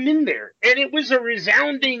leaving him in there. And it was a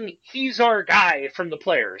resounding, he's our guy from the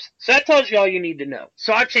players. So that tells you all you need to know.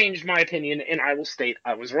 So I've changed my opinion, and I will state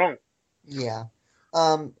I was wrong. Yeah.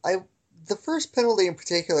 The first penalty in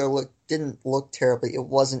particular didn't look terribly. It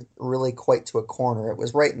wasn't really quite to a corner. It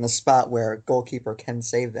was right in the spot where a goalkeeper can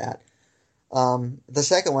save that. The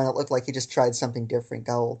second one, it looked like he just tried something different,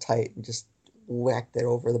 got a little tight, and just whacked it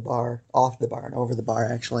over the bar, off the bar, and over the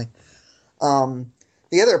bar, actually.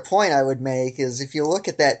 The other point I would make is if you look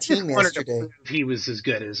at that team yesterday... He was as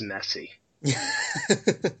good as Messi.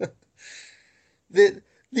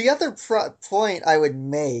 The other point I would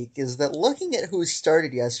make is that looking at who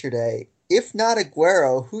started yesterday, if not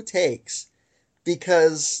Aguero, who takes?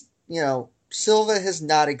 Because, Silva has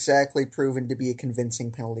not exactly proven to be a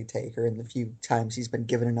convincing penalty taker in the few times he's been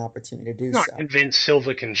given an opportunity to do so. Not convinced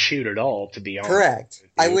Silva can shoot at all, to be honest. Correct.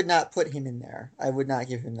 I would not put him in there. I would not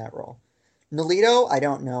give him that role. Nolito, I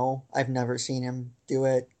don't know. I've never seen him do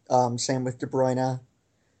it. Same with De Bruyne.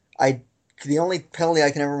 The only penalty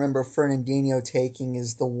I can ever remember Fernandinho taking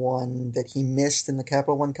is the one that he missed in the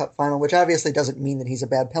Capital One Cup final, which obviously doesn't mean that he's a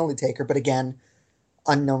bad penalty taker, but again,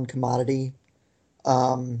 unknown commodity.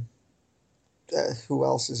 Who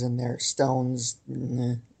else is in there? Stones?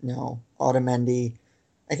 No. Otamendi.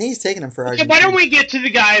 I think he's taking him for Argentina. Why don't we get to the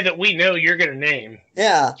guy that we know you're going to name?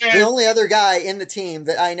 Yeah, the only other guy in the team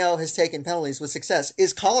that I know has taken penalties with success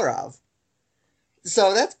is Kolarov.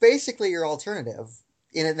 So that's basically your alternative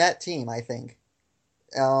in that team, I think.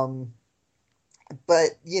 But,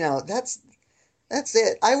 that's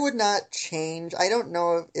it. I would not change. I don't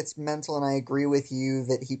know if it's mental, and I agree with you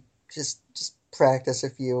that he just practice a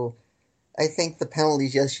few. I think the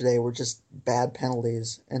penalties yesterday were just bad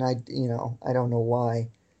penalties, and I don't know why.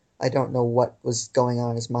 I don't know what was going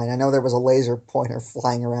on in his mind. I know there was a laser pointer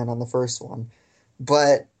flying around on the first one,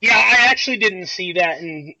 but... Yeah, I actually didn't see that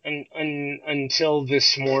until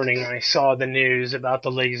this morning. I saw the news about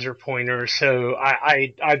the laser pointer, so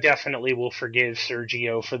I definitely will forgive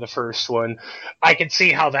Sergio for the first one. I could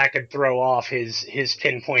see how that could throw off his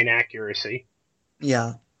pinpoint accuracy.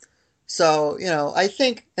 Yeah. So, I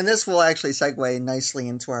think, and this will actually segue nicely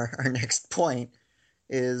into our next point,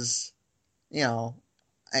 is,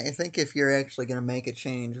 I think if you're actually going to make a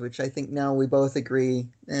change, which I think now we both agree,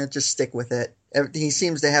 just stick with it. He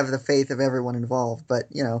seems to have the faith of everyone involved, but,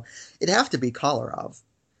 it'd have to be Kolarov,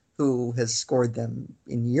 who has scored them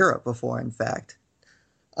in Europe before, in fact.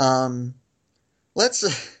 Let's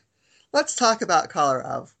talk about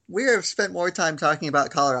Kolarov. We have spent more time talking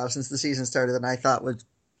about Kolarov since the season started than I thought would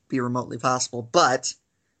be remotely possible, but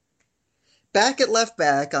back at left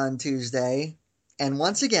back on Tuesday, and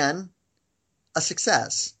once again, a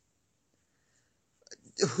success.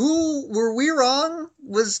 Who were we wrong?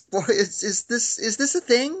 Is this a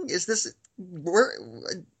thing? Is this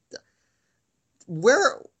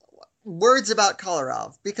where words about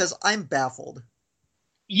Kolarov? Because I'm baffled.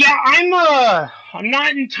 Yeah, I'm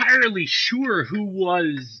not entirely sure who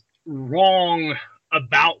was wrong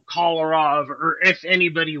about Kolarov, or if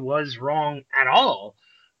anybody was wrong at all.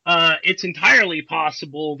 It's entirely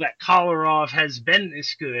possible that Kolarov has been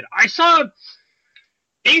this good. I saw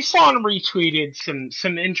Ason retweeted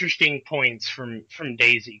some interesting points from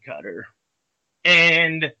Daisy Cutter.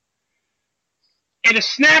 And in a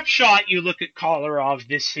snapshot, you look at Kolarov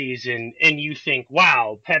this season and you think,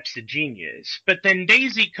 wow, Pep's a genius. But then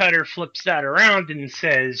Daisy Cutter flips that around and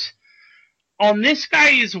says, on this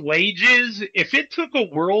guy's wages, if it took a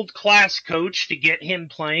world-class coach to get him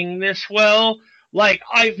playing this well,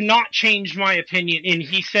 I've not changed my opinion, and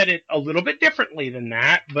he said it a little bit differently than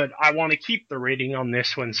that, but I want to keep the rating on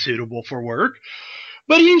this one suitable for work.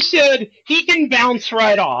 But he said he can bounce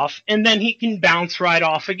right off, and then he can bounce right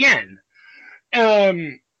off again.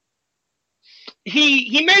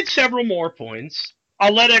 He made several more points.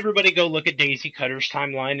 I'll let everybody go look at Daisy Cutter's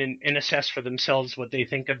timeline and assess for themselves what they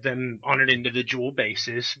think of them on an individual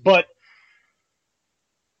basis. But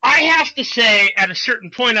I have to say, at a certain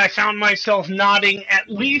point, I found myself nodding, at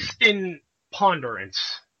least in ponderance,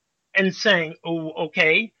 and saying, oh,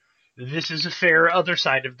 okay, this is a fair other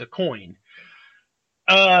side of the coin.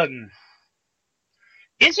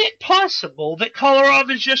 Is it possible that Kolarov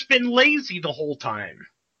has just been lazy the whole time?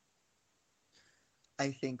 I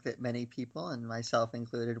think that many people, and myself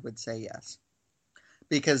included, would say yes.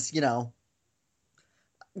 Because,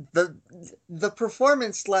 the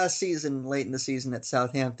performance last season, late in the season at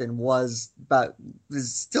Southampton,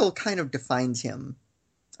 still kind of defines him,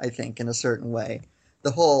 I think, in a certain way.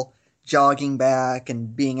 The whole jogging back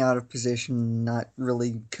and being out of position, not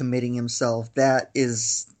really committing himself, that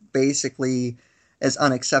is basically as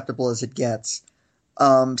unacceptable as it gets.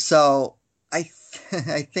 So I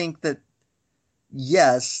think that,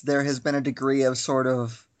 yes, there has been a degree of sort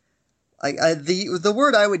of, the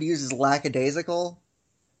word I would use is lackadaisical.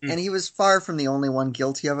 And he was far from the only one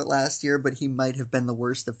guilty of it last year, but he might have been the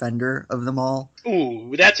worst offender of them all.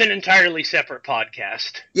 Ooh, that's an entirely separate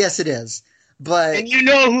podcast. Yes, it is. But and you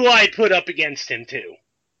know who I'd put up against him too.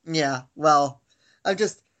 Yeah, well, I'm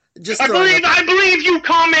just I believe you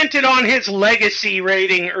commented on his legacy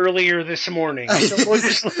rating earlier this morning. So we'll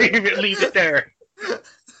just leave it there.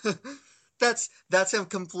 That's a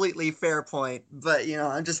completely fair point, but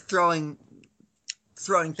I'm just throwing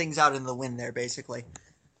things out in the wind there, basically.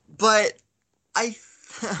 But I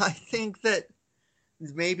think that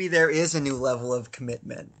maybe there is a new level of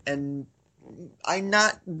commitment, and I'm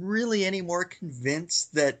not really any more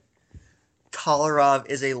convinced that Kolarov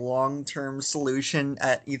is a long-term solution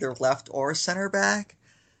at either left or center back,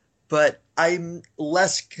 but I'm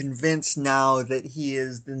less convinced now that he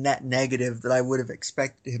is the net negative that I would have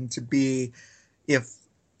expected him to be if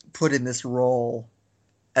put in this role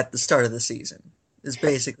at the start of the season, is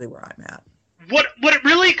basically where I'm at. What it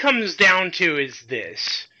really comes down to is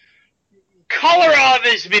this. Kolarov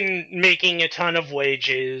has been making a ton of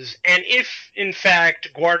wages, and if, in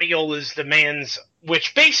fact, Guardiola's demands,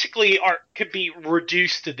 which basically could be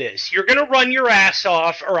reduced to this, you're going to run your ass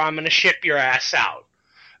off or I'm going to ship your ass out.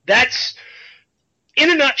 That's,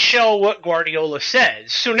 in a nutshell, what Guardiola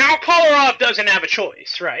says. So now Kolarov doesn't have a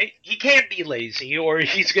choice, right? He can't be lazy or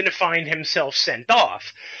he's going to find himself sent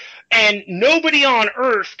off. And nobody on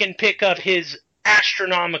earth can pick up his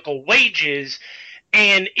astronomical wages.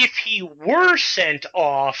 And if he were sent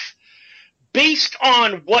off, based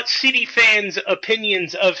on what City fans'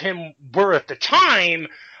 opinions of him were at the time,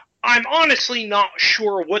 I'm honestly not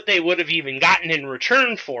sure what they would have even gotten in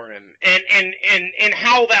return for him, and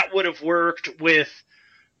how that would have worked with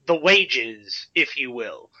the wages, if you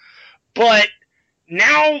will. But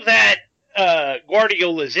now that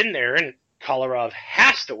Guardiola's in there and Kolarov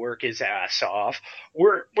has to work his ass off,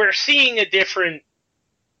 we're seeing a different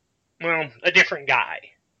guy.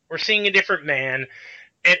 We're seeing a different man,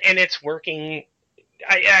 and it's working.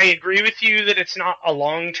 I agree with you that it's not a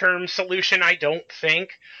long-term solution, I don't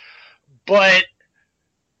think. But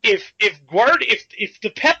if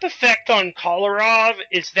the Pep effect on Kolarov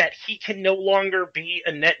is that he can no longer be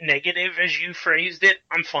a net negative, as you phrased it,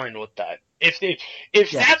 I'm fine with that.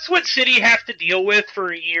 If that's what City have to deal with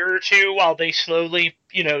for a year or two while they slowly,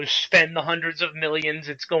 spend the hundreds of millions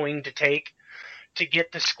it's going to take to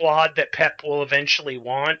get the squad that Pep will eventually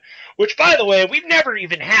want, which, by the way, we've never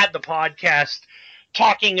even had the podcast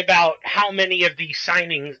talking about how many of these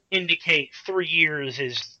signings indicate 3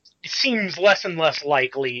 years seems less and less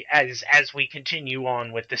likely as we continue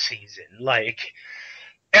on with the season. Like,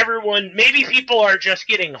 maybe people are just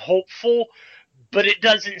getting hopeful, but it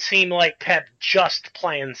doesn't seem like Pep just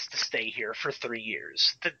plans to stay here for 3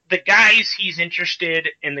 years. The guys he's interested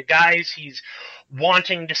in, the guys he's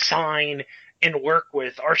wanting to sign and work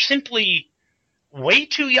with are simply way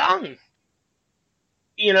too young.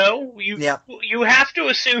 You have to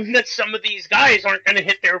assume that some of these guys aren't going to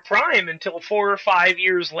hit their prime until 4 or 5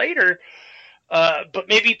 years later. But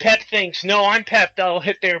maybe Pep thinks, no, I'm Pep, I'll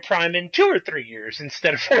hit their prime in 2 or 3 years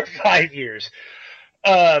instead of 4 or 5 years.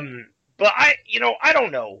 But I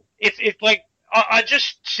don't know. I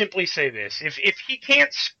just simply say this: if he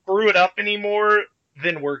can't screw it up anymore,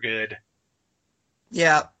 then we're good.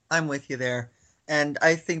 Yeah, I'm with you there. And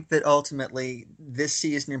I think that ultimately, this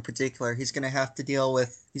season in particular, he's going to have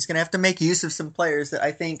to make use of some players that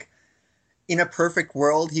I think, in a perfect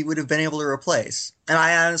world, he would have been able to replace. And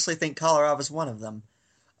I honestly think Kolarov is one of them.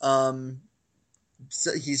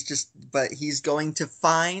 So he's going to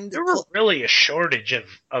find... There were really a shortage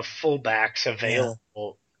of fullbacks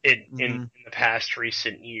available in the past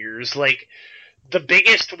recent years. Like, the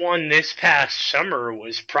biggest one this past summer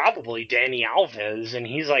was probably Dani Alves, and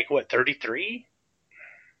he's like, 33?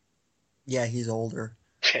 Yeah, he's older.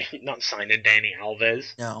 Not signing Dani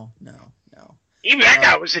Alves. No. Even that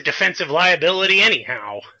guy was a defensive liability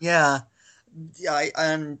anyhow. Yeah.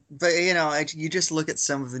 But you just look at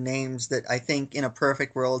some of the names that I think in a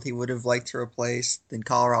perfect world he would have liked to replace. Then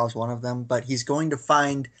Kolarov's one of them, but he's going to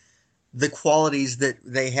find the qualities that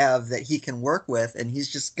they have that he can work with, and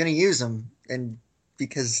he's just going to use them. And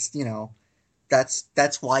because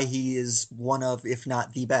that's why he is one of, if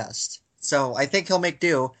not the best. So I think he'll make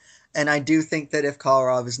do. And I do think that if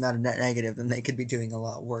Kolarov is not a net negative, then they could be doing a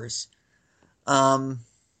lot worse.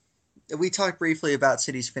 We talked briefly about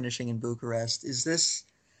City's finishing in Bucharest.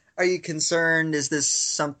 Are you concerned? Is this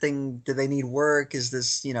something, do they need work? Is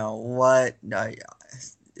this, what?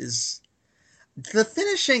 Is the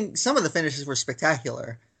finishing, some of the finishes were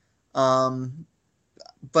spectacular.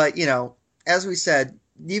 But, as we said,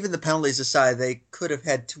 even the penalties aside, they could have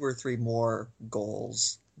had 2 or 3 more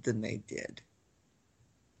goals than they did.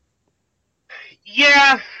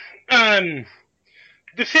 Yeah,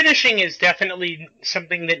 the finishing is definitely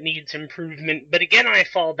something that needs improvement, but again, I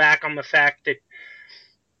fall back on the fact that,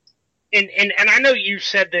 and I know you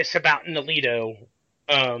said this about Nolito.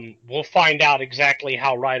 We'll find out exactly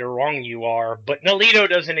how right or wrong you are, but Nolito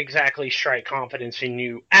doesn't exactly strike confidence in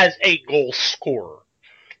you as a goal scorer.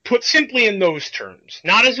 Put simply in those terms,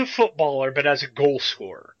 not as a footballer, but as a goal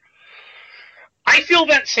scorer. I feel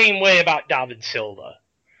that same way about David Silva.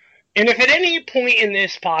 And if at any point in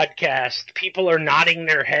this podcast people are nodding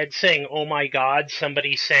their head saying, oh my God,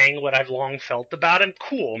 somebody's saying what I've long felt about him,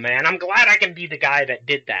 cool, man. I'm glad I can be the guy that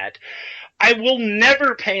did that. I will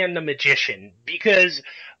never pan the magician because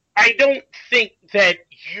I don't think that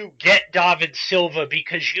you get David Silva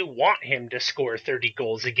because you want him to score 30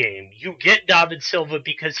 goals a game. You get David Silva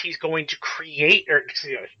because he's going to create, or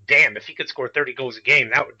damn, if he could score 30 goals a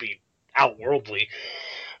game, that would be outworldly.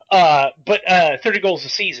 But 30 goals a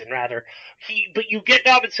season, rather. But you get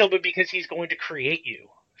David Silva because he's going to create you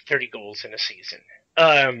 30 goals in a season.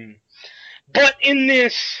 But in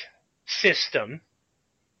this system,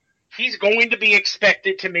 he's going to be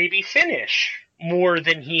expected to maybe finish more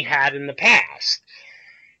than he had in the past.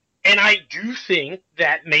 And I do think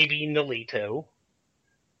that maybe Nolito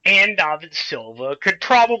and David Silva could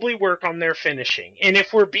probably work on their finishing. And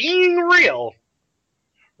if we're being real,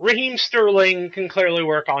 Raheem Sterling can clearly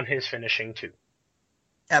work on his finishing too.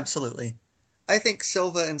 Absolutely. I think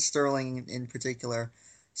Silva and Sterling in particular,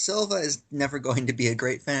 Silva is never going to be a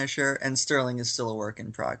great finisher, and Sterling is still a work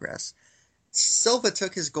in progress. Silva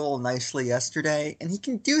took his goal nicely yesterday, and he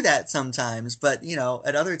can do that sometimes, but,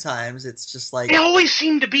 at other times it's just like... They always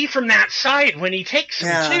seem to be from that side when he takes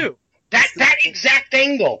them, too. That exact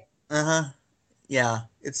angle. Uh-huh. Yeah,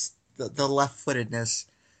 it's the left-footedness.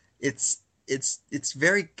 It's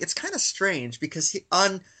kind of strange because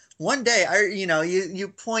on one day, you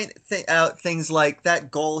point out things like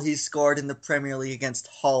that goal he scored in the Premier League against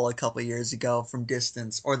Hull a couple years ago from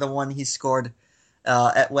distance, or the one he scored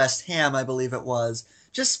at West Ham, I believe it was.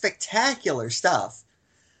 Just spectacular stuff.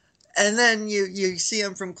 And then you see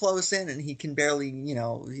him from close in, and he can barely,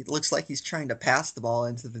 he looks like he's trying to pass the ball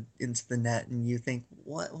into the net, and you think,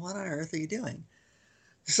 what on earth are you doing?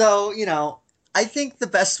 So, I think the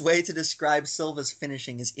best way to describe Silva's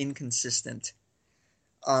finishing is inconsistent.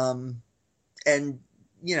 And,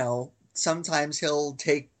 sometimes he'll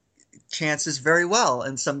take chances very well,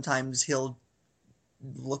 and sometimes he'll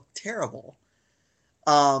look terrible.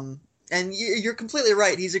 And you're completely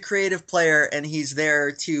right. He's a creative player, and he's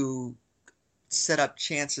there to set up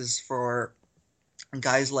chances for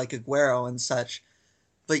guys like Aguero and such.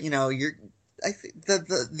 But, I think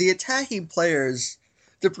the attacking players...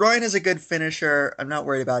 De Bruyne is a good finisher. I'm not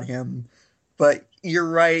worried about him. But you're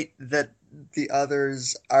right that the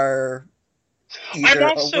others are either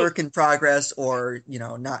a work in progress or,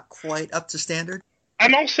 not quite up to standard.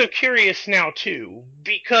 I'm also curious now, too,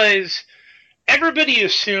 because everybody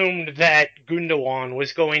assumed that Gundogan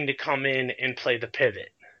was going to come in and play the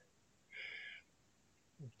pivot.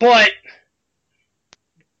 But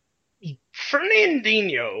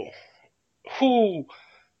Fernandinho, who...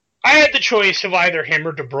 I had the choice of either him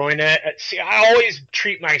or De Bruyne. See, I always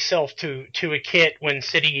treat myself to a kit when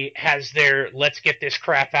City has their let's get this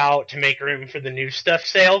crap out to make room for the new stuff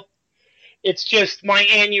sale. It's just my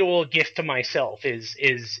annual gift to myself is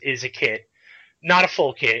a kit. Not a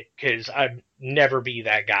full kit, because I'd never be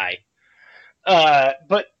that guy.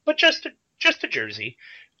 But just a jersey.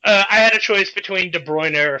 I had a choice between De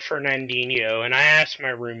Bruyne or Fernandinho, and I asked my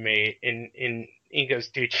roommate, and he goes,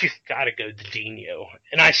 dude, you've got to go to Dino.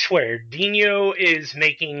 And I swear, Dino is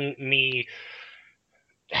making me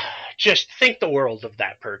just think the world of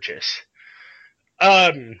that purchase.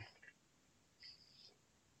 I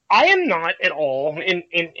am not at all, and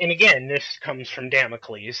again, this comes from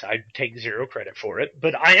Damocles, I take zero credit for it,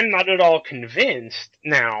 but I am not at all convinced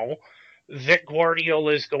now that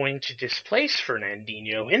Guardiola is going to displace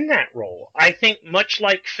Fernandinho in that role. I think much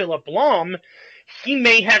like Philip Lahm, he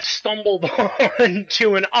may have stumbled on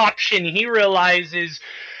to an option he realizes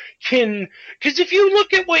because if you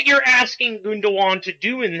look at what you're asking Gundogan to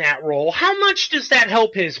do in that role, how much does that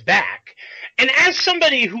help his back? And as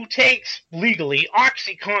somebody who takes, legally,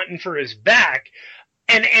 OxyContin for his back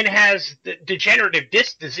and has the degenerative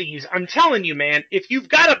disc disease, I'm telling you, man, if you've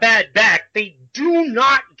got a bad back, they do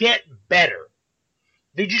not get better.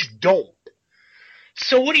 They just don't.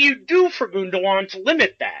 So what do you do for Gundogan to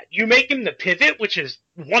limit that? You make him the pivot, which is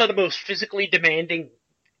one of the most physically demanding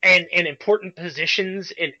and important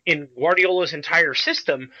positions in Guardiola's entire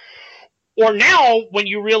system, Or now, when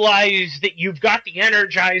you realize that you've got the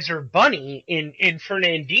Energizer Bunny in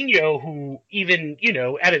Fernandinho, who even,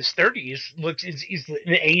 at his 30s, is an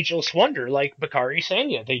ageless wonder, like Bakary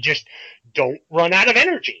Sagna. They just don't run out of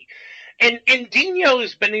energy. And Dino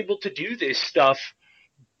has been able to do this stuff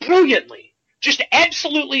brilliantly, just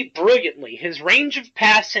absolutely brilliantly. His range of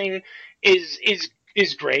passing is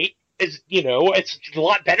great. It's a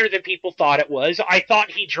lot better than people thought it was. I thought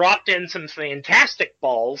he dropped in some fantastic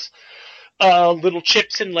balls, little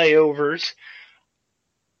chips and layovers.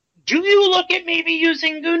 Do you look at maybe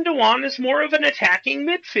using Gundogan as more of an attacking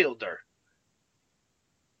midfielder?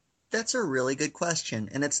 That's a really good question,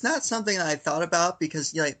 and it's not something I thought about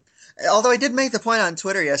because, although I did make the point on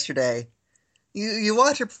Twitter yesterday, you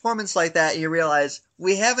watch a performance like that and you realize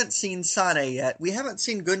we haven't seen Sané yet, we haven't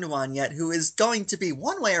seen Gundogan yet, who is going to be,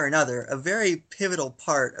 one way or another, a very pivotal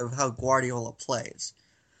part of how Guardiola plays.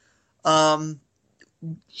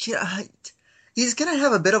 He's going to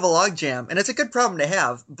have a bit of a logjam, and it's a good problem to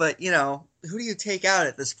have, but, who do you take out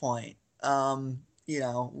at this point?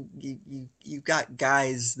 You've got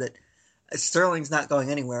guys that Sterling's not going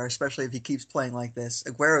anywhere, especially if he keeps playing like this.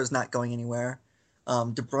 Aguero's not going anywhere.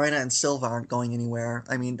 De Bruyne and Silva aren't going anywhere.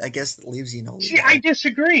 I mean, I guess it leaves you no leeway. See, I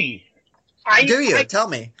disagree. Tell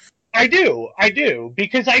me. I do,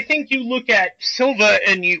 because I think you look at Silva,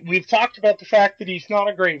 and we've talked about the fact that he's not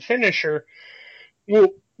a great finisher.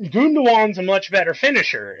 Well, Gundogan's a much better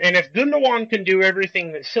finisher, and if Gundogan can do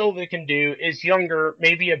everything that Silva can do, is younger,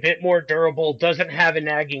 maybe a bit more durable, doesn't have a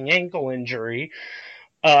nagging ankle injury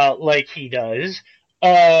like he does,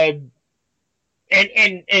 and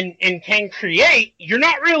can create, you're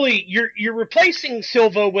not really, you're replacing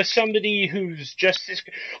Silva with somebody who's just as,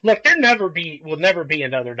 look, will never be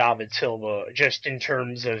another David Silva, just in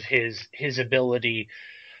terms of his ability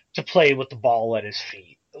to play with the ball at his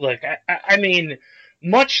feet. Look, I mean,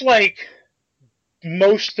 much like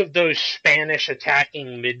most of those Spanish attacking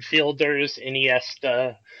midfielders,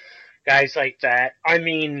 Iniesta, guys like that, I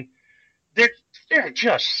mean, they're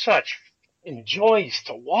just such joys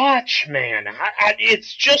to watch, man.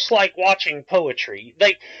 It's just like watching poetry.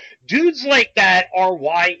 Like, dudes like that are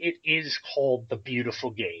why it is called the beautiful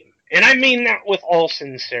game. And I mean that with all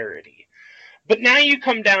sincerity. But now you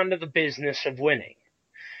come down to the business of winning.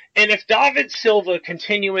 And if David Silva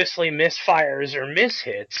continuously misfires or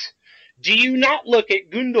mishits, do you not look at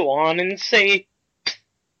Gundogan and say,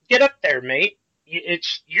 get up there, mate.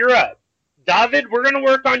 You're up. David, we're going to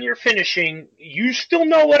work on your finishing. You still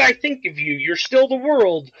know what I think of you. You're still the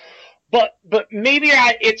world. But maybe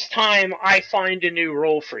it's time I find a new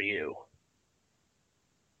role for you.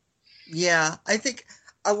 Yeah, I think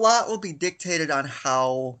a lot will be dictated on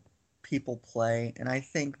how people play, and I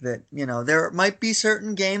think that, there might be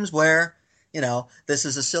certain games where, this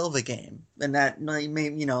is a Silva game, and that may,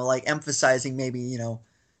 like emphasizing maybe,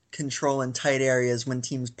 control in tight areas when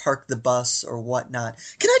teams park the bus or whatnot.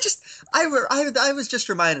 I was just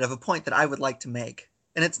reminded of a point that I would like to make,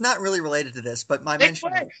 and it's not really related to this, but my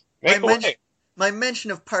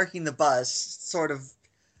mention of parking the bus sort of,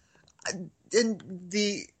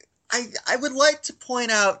 I would like to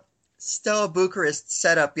point out Steaua Bucharest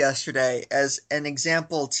setup yesterday as an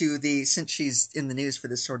example to since she's in the news for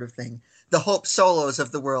this sort of thing, the Hope Solos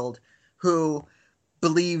of the world, who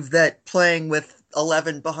believe that playing with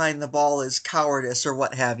 11 behind the ball is cowardice or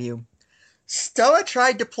what have you. Steaua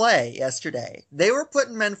tried to play yesterday. They were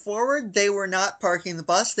putting men forward. They were not parking the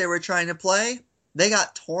bus. They were trying to play. They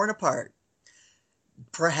got torn apart.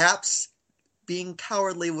 Perhaps being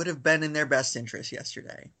cowardly would have been in their best interest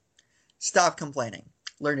yesterday. Stop complaining.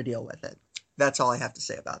 Learn to deal with it. That's all I have to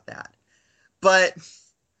say about that. But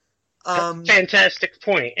fantastic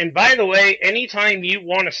point. And by the way, anytime you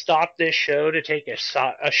want to stop this show to take a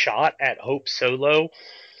shot at Hope Solo,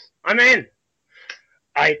 I'm in.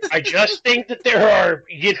 I just think that there are,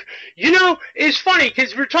 it's funny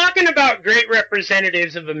because we're talking about great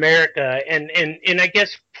representatives of America, and I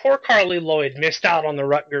guess poor Carly Lloyd missed out on the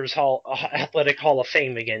Rutgers Athletic Hall of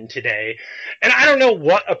Fame again today. And I don't know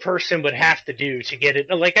what a person would have to do to get it.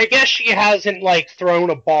 Like, I guess she hasn't, thrown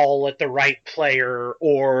a ball at the right player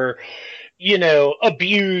or,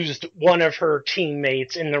 abused one of her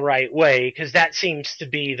teammates in the right way, because that seems to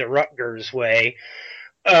be the Rutgers way.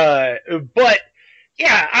 But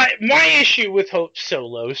yeah, my issue with Hope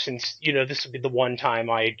Solo, since, this will be the one time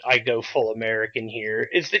I go full American here,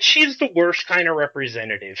 is that she's the worst kind of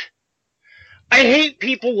representative. I hate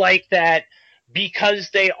people like that because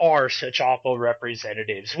they are such awful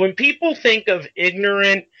representatives. When people think of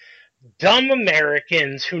ignorant, dumb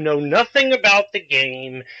Americans who know nothing about the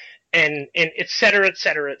game and et cetera, et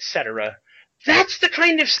cetera, et cetera, that's the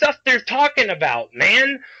kind of stuff they're talking about,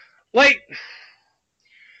 man. Like,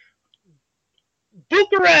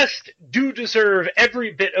 Bucharest do deserve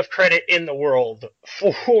every bit of credit in the world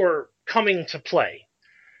for coming to play.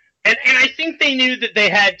 And I think they knew that they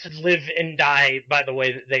had to live and die by the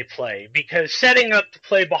way that they play, because setting up to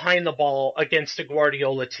play behind the ball against a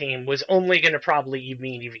Guardiola team was only going to probably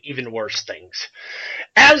mean even worse things.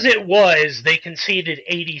 As it was, they conceded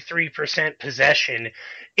 83% possession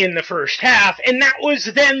in the first half, and that was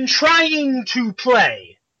them trying to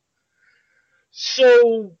play.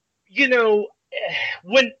 So, you know,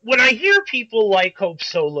 when I hear people like Hope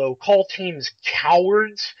Solo call teams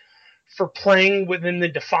cowards for playing within the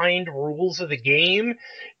defined rules of the game,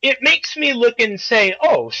 it makes me look and say,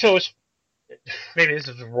 oh, so it's, maybe this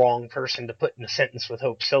is the wrong person to put in a sentence with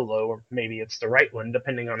Hope Solo, or maybe it's the right one,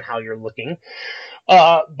 depending on how you're looking.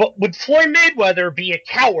 But would Floyd Mayweather be a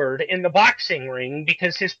coward in the boxing ring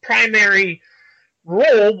because his primary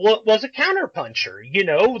role was a counterpuncher? You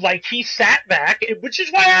know, like, he sat back, which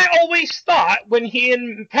is why I always thought when he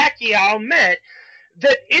and Pacquiao met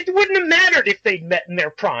that it wouldn't have mattered if they'd met in their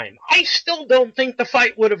prime. I still don't think the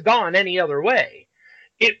fight would have gone any other way.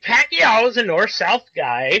 If Pacquiao is a north-south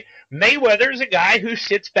guy, Mayweather's a guy who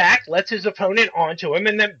sits back, lets his opponent onto him,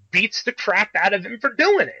 and then beats the crap out of him for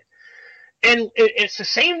doing it. And it's the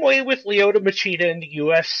same way with Lyoto Machida in the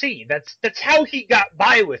UFC. That's how he got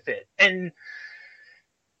by with it. And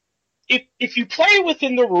if you play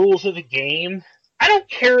within the rules of the game, I don't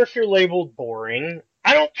care if you're labeled boring.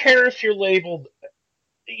 I don't care if you're labeled,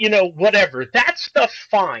 you know, whatever. That stuff's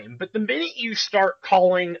fine. But the minute you start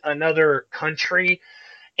calling another country,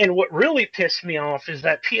 and what really pissed me off is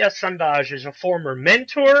that Pia Sundhage is a former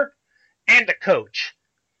mentor and a coach.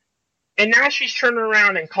 And now she's turning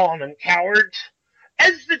around and calling them cowards.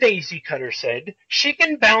 As the Daisy Cutter said, she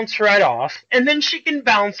can bounce right off, and then she can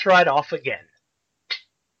bounce right off again.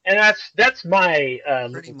 And that's my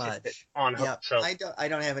pretty much on Hope. Yep. So I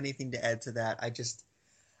don't have anything to add to that.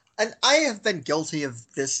 And I have been guilty of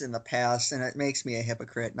this in the past, and it makes me a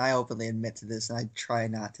hypocrite, and I openly admit to this, and I try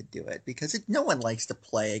not to do it, because no one likes to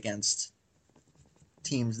play against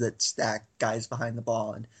teams that stack guys behind the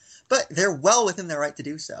ball, but they're well within their right to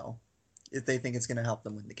do so if they think it's going to help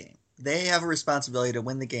them win the game. They have a responsibility to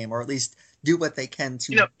win the game, or at least do what they can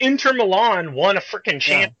to... You know, Inter Milan won a freaking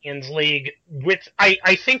Champions League with,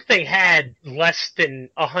 I think they had less than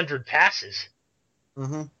 100 passes.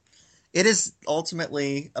 Mm-hmm. It is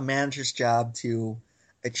ultimately a manager's job to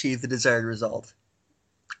achieve the desired result.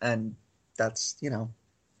 And that's, you know,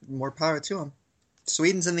 more power to him.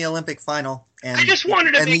 Sweden's in the Olympic final, and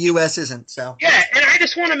the U.S. isn't. So yeah, and I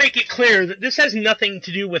just want to make it clear that this has nothing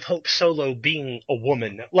to do with Hope Solo being a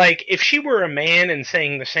woman. Like, if she were a man and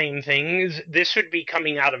saying the same things, this would be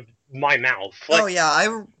coming out of my mouth. Like, oh yeah,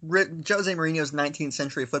 I read Jose Mourinho's 19th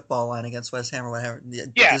century football line against West Ham or whatever.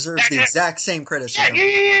 Deserves the exact same criticism.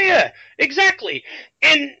 Yeah, exactly.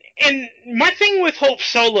 And my thing with Hope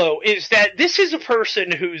Solo is that this is a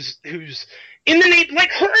person who's in the name,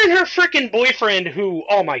 like her and her freaking boyfriend, who,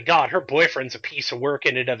 oh my god, her boyfriend's a piece of work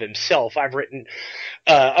in and of himself. I've written,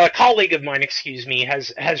 a colleague of mine,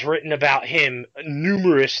 has written about him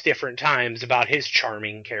numerous different times about his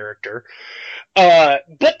charming character.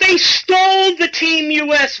 But they stole the Team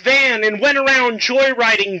US van and went around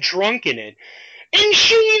joyriding drunk in it. And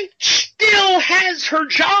she still has her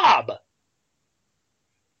job.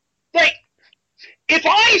 Like, if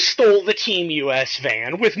I stole the Team US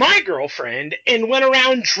van with my girlfriend and went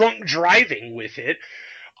around drunk driving with it,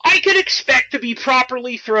 I could expect to be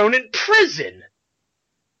properly thrown in prison.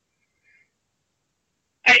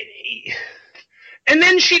 And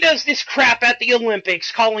then she does this crap at the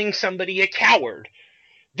Olympics calling somebody a coward.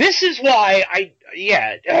 This is why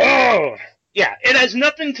it has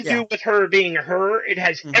nothing to do with her being her. It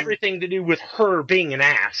has everything to do with her being an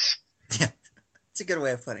ass. Yeah, it's a good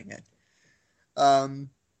way of putting it.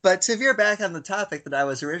 But to veer back on the topic that I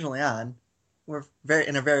was originally on, we're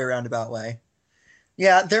in a very roundabout way.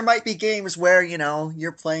 Yeah, there might be games where, you know,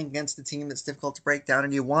 you're playing against a team that's difficult to break down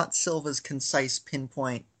and you want Silva's concise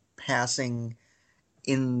pinpoint passing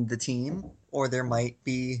in the team, or there might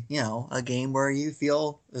be, you know, a game where you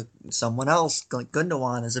feel someone else, like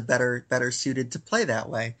Gundogan, is a better suited to play that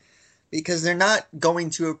way, because they're not going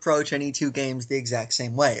to approach any two games the exact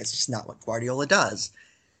same way. It's just not what Guardiola does.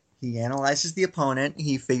 He analyzes the opponent,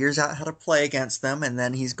 he figures out how to play against them, and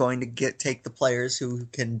then he's going to take the players who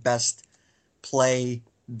can best play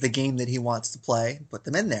the game that he wants to play, put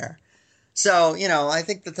them in there. So, you know, I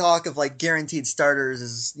think the talk of, like, guaranteed starters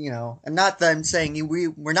is, you know, and not that I'm saying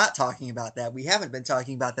we're not talking about that. We haven't been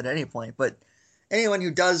talking about that at any point. But anyone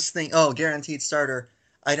who does think, oh, guaranteed starter,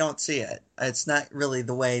 I don't see it. It's not really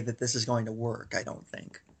the way that this is going to work, I don't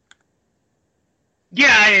think.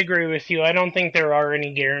 Yeah, I agree with you. I don't think there are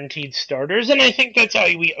any guaranteed starters, and I think that's how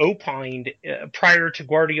we opined prior to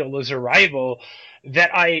Guardiola's arrival,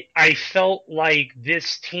 that I felt like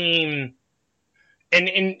this team, and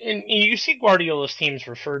you see Guardiola's teams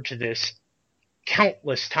referred to this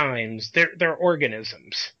countless times, they're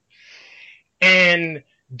organisms. And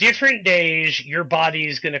different days, your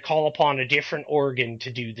body's going to call upon a different organ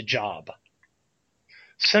to do the job.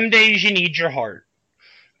 Some days you need your heart.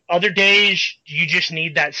 Other days, you just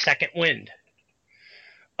need that second wind.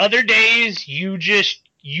 Other days, you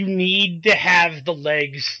need to have the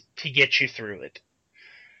legs to get you through it.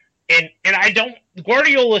 And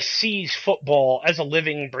Guardiola sees football as a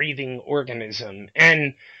living, breathing organism.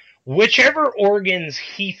 And whichever organs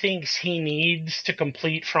he thinks he needs to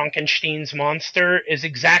complete Frankenstein's monster is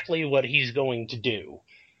exactly what he's going to do.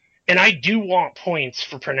 And I do want points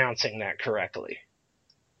for pronouncing that correctly.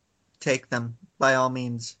 Take them, by all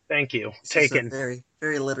means. Thank you. Taken. Very,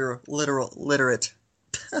 very literate.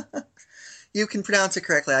 You can pronounce it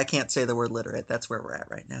correctly. I can't say the word literate. That's where we're at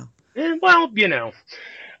right now. Well,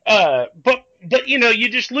 but you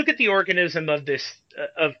just look at the organism of this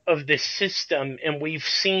system, and we've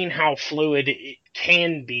seen how fluid it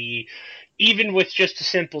can be, even with just a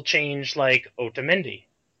simple change like Otamendi,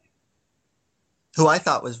 who I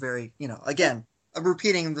thought was very, again, I'm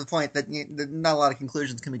repeating the point that not a lot of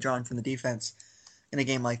conclusions can be drawn from the defense in a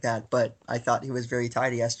game like that, but I thought he was very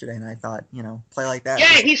tidy yesterday, and I thought, play like that.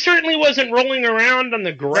 Yeah, he certainly wasn't rolling around on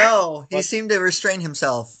the ground. No, he seemed to restrain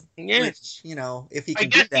himself. Yeah. Which, if he can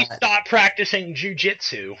do that. I guess he stopped practicing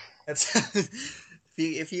jiu-jitsu.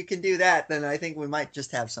 If you can do that, then I think we might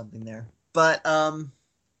just have something there. But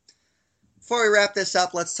before we wrap this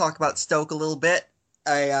up, let's talk about Stoke a little bit.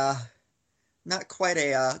 Not quite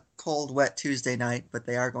a cold, wet Tuesday night, but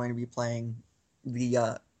they are going to be playing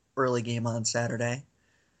the early game on Saturday.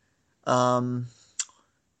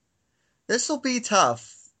 This will be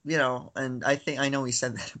tough, and I know we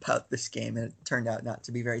said that about this game, and it turned out not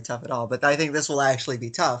to be very tough at all, but I think this will actually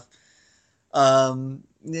be tough.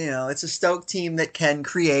 It's a Stoke team that can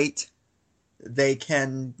create. They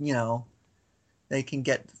can, they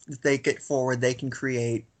get forward, they can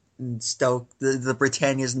create. And Stoke, the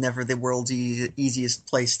Britannia is never the world's easiest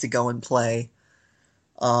place to go and play.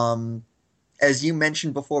 As you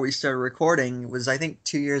mentioned before we started recording, it was, I think,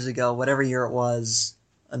 2 years ago, whatever year it was,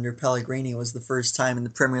 under Pellegrini, was the first time in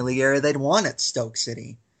the Premier League era they'd won at Stoke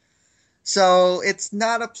City. So it's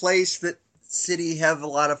not a place that City have a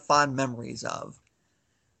lot of fond memories of.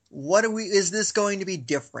 Is this going to be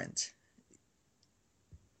different?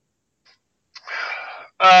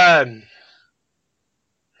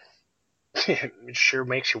 It sure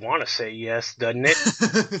makes you want to say yes, doesn't it?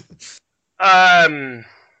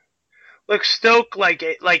 Look, Stoke,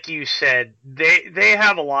 like you said, they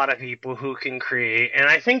have a lot of people who can create, and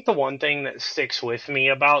I think the one thing that sticks with me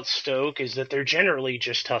about Stoke is that they're generally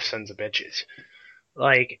just tough sons of bitches.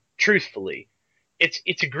 Truthfully,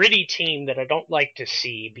 it's a gritty team that I don't like to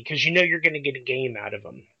see because you're going to get a game out of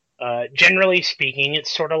them. Generally speaking,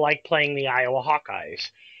 it's sort of like playing the Iowa Hawkeyes.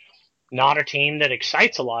 Not a team that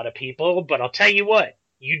excites a lot of people, but I'll tell you what,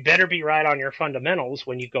 you'd better be right on your fundamentals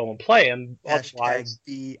when you go and play them. Otherwise,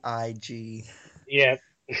 BIG. Yeah.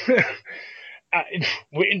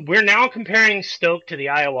 We're now comparing Stoke to the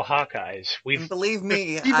Iowa Hawkeyes. Believe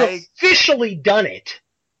me, we've officially done it.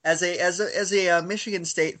 As a Michigan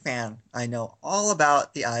State fan, I know all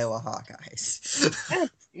about the Iowa Hawkeyes.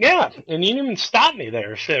 Yeah, and you didn't even stop me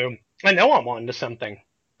there, so I know I'm on to something.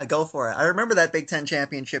 I go for it. I remember that Big Ten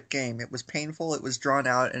championship game. It was painful, it was drawn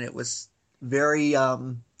out, and it was very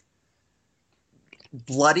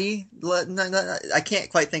bloody. I can't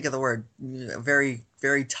quite think of the word. Very,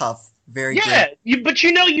 very tough. Very good. But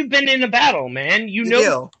you've been in a battle, man. You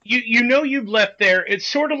know you've left there. It's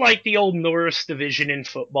sort of like the old Norris division in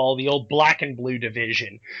football, the old black and blue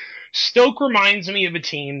division. Stoke reminds me of a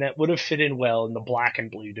team that would have fit in well in the black and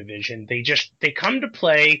blue division. They come to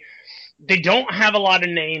play. They don't have a lot of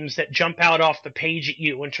names that jump out off the page at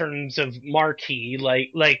you in terms of marquee,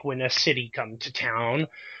 like when a city come to town.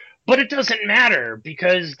 But it doesn't matter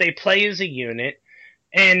because they play as a unit.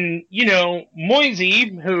 And,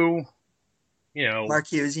 Moisey, who, Mark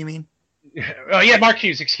Hughes, you mean? Oh, yeah, Mark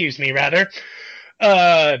Hughes, excuse me, rather.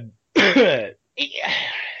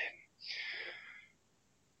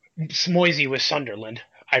 Moisey with Sunderland.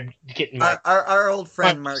 I'm getting our old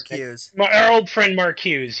friend Mark Hughes. Our old friend Mark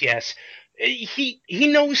Hughes, yes. He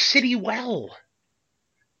knows City well.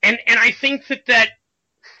 And I think that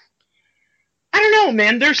I don't know,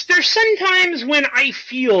 man. There's sometimes when I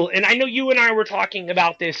feel, and I know you and I were talking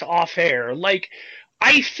about this off air,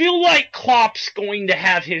 I feel like Klopp's going to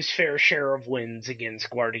have his fair share of wins against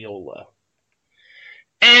Guardiola.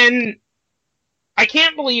 And I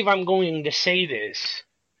can't believe I'm going to say this,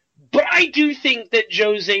 but I do think that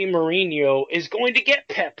Jose Mourinho is going to get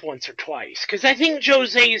Pep once or twice, because I think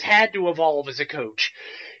Jose's had to evolve as a coach.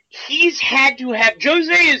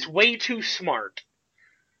 Jose is way too smart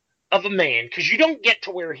of a man, because you don't get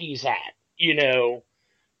to where he's at, you know.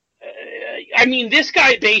 I mean, this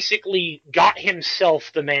guy basically got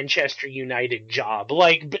himself the Manchester United job.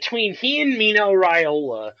 Like, between he and Mino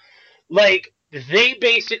Raiola, like, they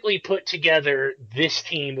basically put together this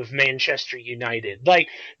team of Manchester United. Like,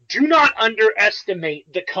 do not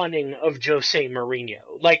underestimate the cunning of Jose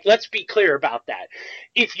Mourinho. Like, let's be clear about that.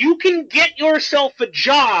 If you can get yourself a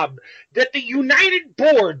job that the United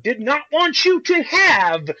board did not want you to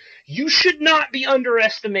have, you should not be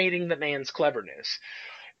underestimating the man's cleverness.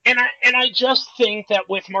 And I just think that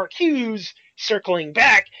with Mark Hughes, circling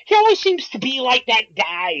back, he always seems to be like that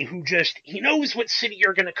guy who he knows what City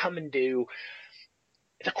are going to come and do.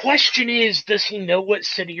 The question is, does he know what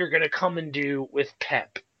City are going to come and do with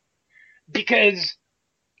Pep? Because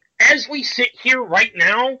as we sit here right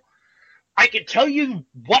now, I could tell you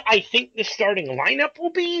what I think the starting lineup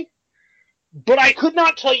will be, but I could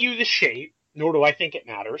not tell you the shape, nor do I think it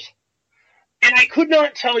matters. And I could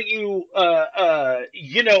not tell you,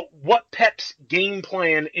 what Pep's game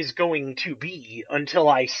plan is going to be until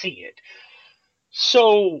I see it.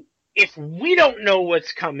 So, if we don't know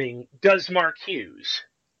what's coming, does Mark Hughes?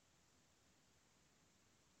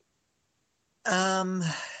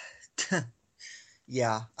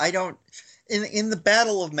 Yeah, I don't. In the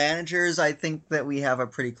battle of managers, I think that we have a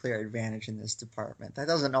pretty clear advantage in this department. That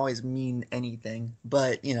doesn't always mean anything,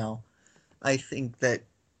 but I think that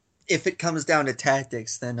if it comes down to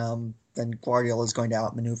tactics, then Guardiola is going to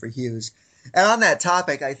outmaneuver Hughes. And on that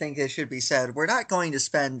topic, I think it should be said, we're not going to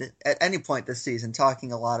spend at any point this season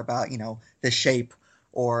talking a lot about, the shape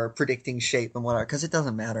or predicting shape and whatever, because it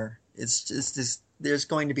doesn't matter. It's just there's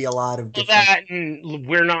going to be a lot of different... That, and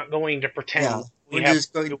we're not going to pretend we have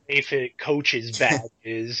to if it coaches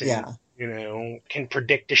badges and, can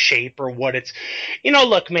predict a shape or what it's...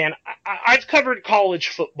 look, man, I've covered college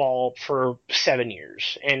football for 7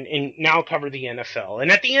 years and now cover the NFL.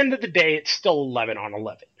 And at the end of the day, it's still 11 on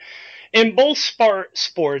 11. And both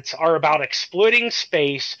sports are about exploiting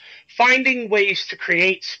space, finding ways to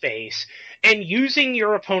create space, and using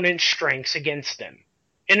your opponent's strengths against them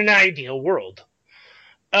in an ideal world.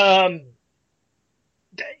 I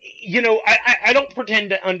don't pretend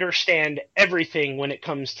to understand everything when it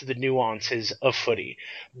comes to the nuances of footy.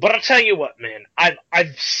 But I'll tell you what, man,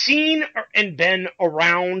 I've seen and been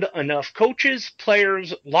around enough coaches,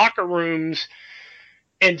 players, locker rooms,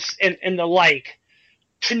 and the like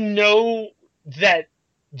to know that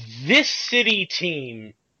this City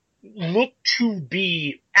team looked to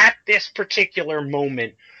be, at this particular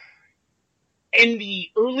moment, in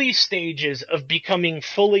the early stages of becoming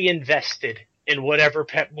fully invested in whatever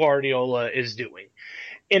Pep Guardiola is doing.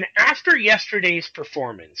 And after yesterday's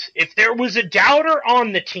performance, if there was a doubter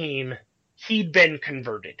on the team, he'd been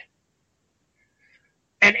converted.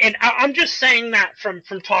 And I'm just saying that from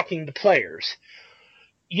talking to players.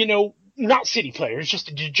 Not City players, just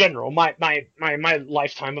in general, my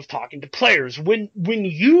lifetime of talking to players. When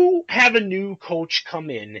you have a new coach come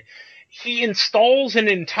in, he installs an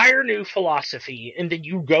entire new philosophy, and then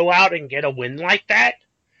you go out and get a win like that,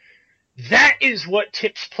 that is what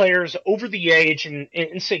tips players over the edge and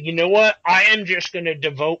say, you know what, I am just going to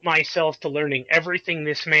devote myself to learning everything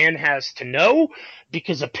this man has to know,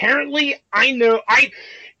 because apparently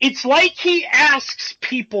it's like he asks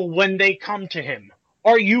people when they come to him,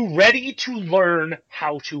 are you ready to learn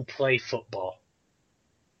how to play football?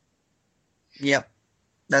 Yep,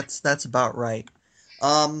 that's about right.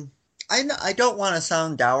 I don't want to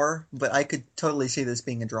sound dour, but I could totally see this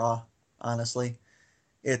being a draw, honestly.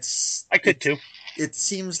 I could too. It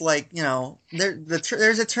seems like,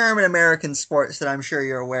 there's a term in American sports that I'm sure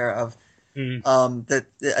you're aware of,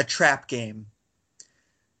 a trap game.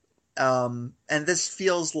 And this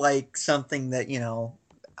feels like something that,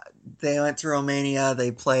 they went to Romania,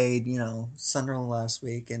 they played, Sunderland last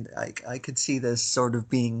week, and I could see this sort of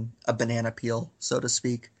being a banana peel, so to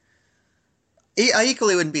speak. I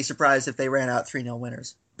equally wouldn't be surprised if they ran out 3-0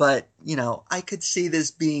 winners. But, I could see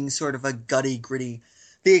this being sort of a gutty, gritty,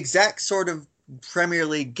 the exact sort of Premier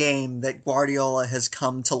League game that Guardiola has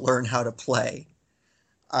come to learn how to play.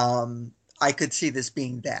 I could see this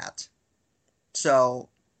being that. So,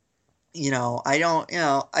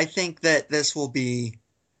 I think that this will be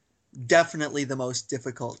definitely the most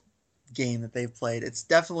difficult game that they've played. It's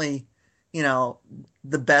definitely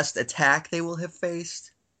the best attack they will have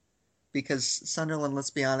faced, because Sunderland, let's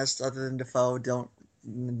be honest, other than Defoe, don't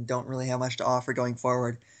really have much to offer going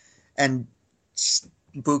forward, and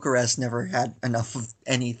Bucharest never had enough of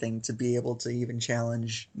anything to be able to even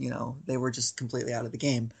challenge. They were just completely out of the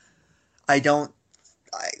game. I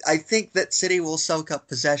think that City will soak up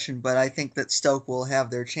possession, but I think that Stoke will have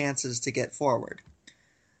their chances to get forward.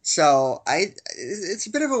 So it's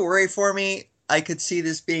a bit of a worry for me. I could see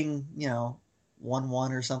this being, 1-1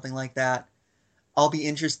 or something like that. I'll be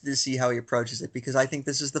interested to see how he approaches it, because I think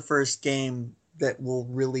this is the first game that will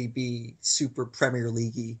really be super Premier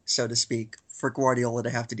League-y, so to speak, for Guardiola to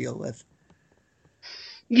have to deal with.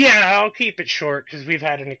 Yeah, I'll keep it short because we've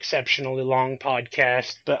had an exceptionally long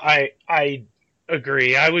podcast, but I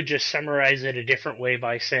agree. I would just summarize it a different way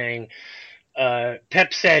by saying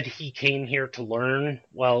Pep said he came here to learn.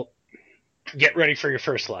 Well, get ready for your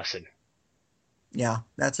first lesson. Yeah,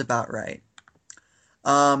 that's about right.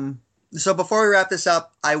 So before we wrap this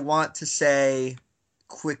up, I want to say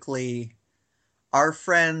quickly, our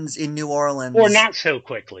friends in New Orleans... Or not so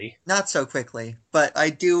quickly. Not so quickly, but I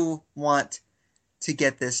do want to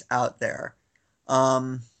get this out there.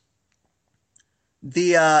 The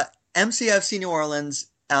MCFC New Orleans...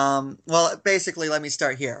 well, basically, let me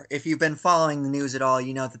start here. If you've been following the news at all,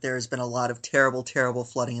 you know that there has been a lot of terrible, terrible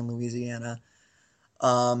flooding in Louisiana.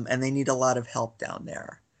 And they need a lot of help down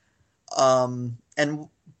there. And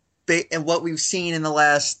what we've seen in the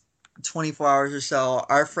last 24 hours or so,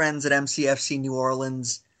 our friends at MCFC New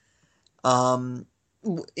Orleans,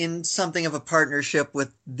 in something of a partnership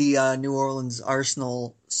with the New Orleans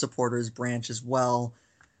Arsenal supporters branch as well,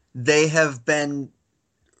 they have been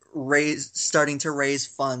starting to raise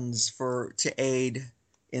funds to aid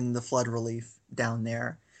in the flood relief down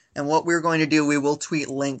there. And what we're going to do, we will tweet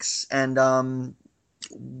links, and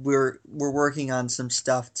we're working on some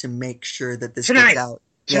stuff to make sure that this gets out.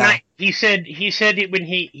 Tonight, yeah. He said when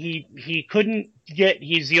he couldn't get,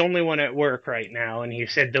 he's the only one at work right now, and he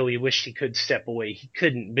said though he wished he could step away, he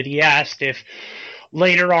couldn't, but he asked if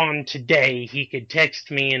later on today he could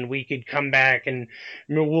text me and we could come back and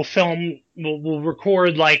we'll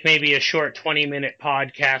record like maybe a short 20-minute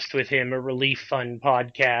podcast with him, a relief fund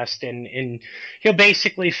podcast, and he'll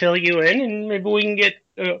basically fill you in, and maybe we can get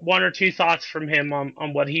one or two thoughts from him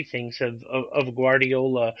on what he thinks of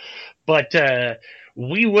Guardiola. But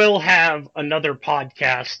we will have another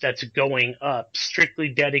podcast that's going up strictly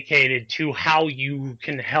dedicated to how you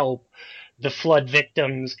can help the flood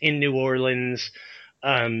victims in New Orleans.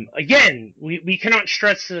 Again, we cannot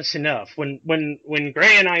stress this enough. When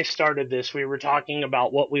Gray and I started this, we were talking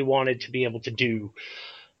about what we wanted to be able to do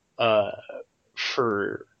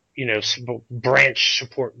for branch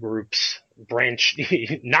support groups,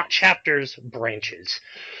 not chapters, branches.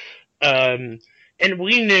 And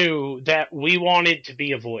we knew that we wanted to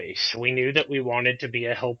be a voice. We knew that we wanted to be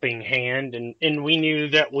a helping hand, and we knew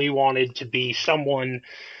that we wanted to be someone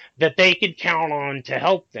that they could count on to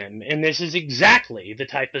help them. And this is exactly the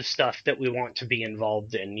type of stuff that we want to be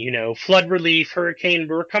involved in. Flood relief, hurricane,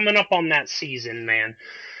 we're coming up on that season, man.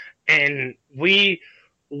 And we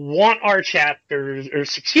want our chapters,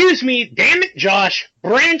 damn it, Josh,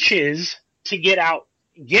 branches to get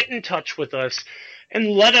in touch with us and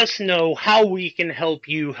let us know how we can help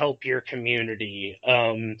you help your community.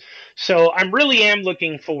 So I really am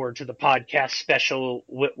looking forward to the podcast special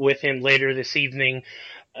with him later this evening.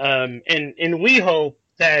 And we hope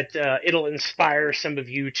that it'll inspire some of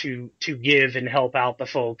you to give and help out the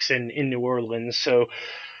folks in New Orleans. So,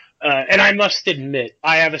 and I must admit,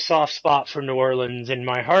 I have a soft spot for New Orleans in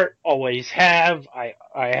my heart, always have. I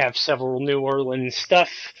have several New Orleans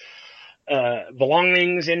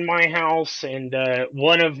belongings in my house, and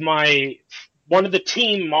one of the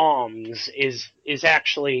team moms is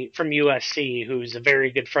actually from USC, who's a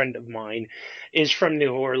very good friend of mine, is from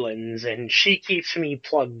New Orleans, and she keeps me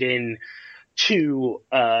plugged in to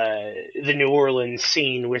the New Orleans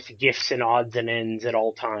scene with gifts and odds and ends at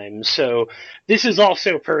all times. So this is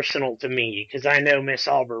also personal to me, because I know Miss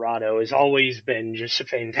Alvarado has always been just a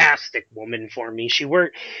fantastic woman for me.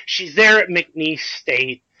 She's there at McNeese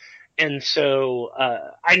State. And so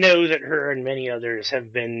I know that her and many others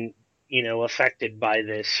have been, affected by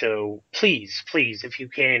this. So please, if you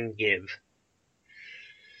can, give.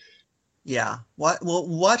 Yeah. Well,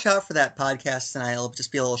 watch out for that podcast tonight. It'll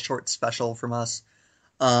just be a little short special from us.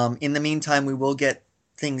 In the meantime, we will get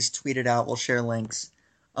things tweeted out. We'll share links.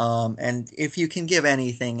 And if you can give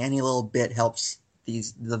anything, any little bit helps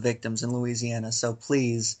the victims in Louisiana. So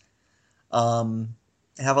please have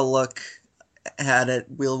a look at it.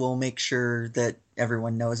 We'll make sure that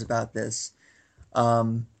everyone knows about this.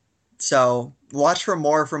 So watch for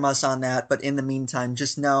more from us on that. But in the meantime,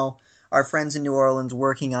 just know our friends in New Orleans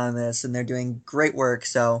working on this, and they're doing great work.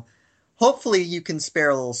 So hopefully you can spare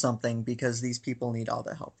a little something, because these people need all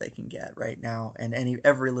the help they can get right now, and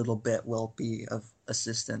every little bit will be of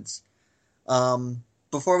assistance.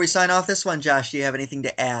 Before we sign off this one, Josh, do you have anything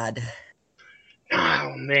to add?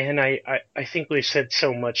 Oh man, I think we said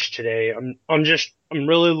so much today. I'm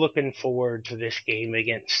really looking forward to this game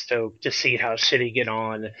against Stoke to see how City get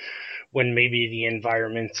on when maybe the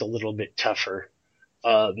environment's a little bit tougher.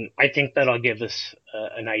 I think that'll give us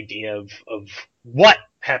an idea of what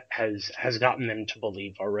Pep has gotten them to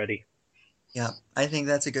believe already. Yeah, I think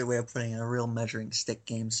that's a good way of putting it, a real measuring stick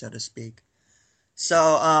game, so to speak.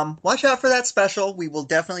 So watch out for that special. We will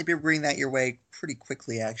definitely be bringing that your way pretty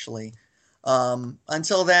quickly, actually.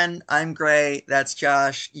 Until then, I'm Gray. That's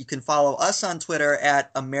Josh. You can follow us on Twitter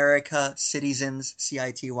at America Cityzens,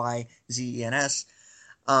 CITYZENS.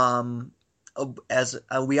 As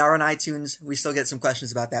we are on iTunes, we still get some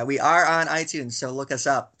questions about that. We are on iTunes, so look us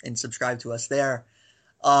up and subscribe to us there.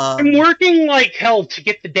 I'm working like hell to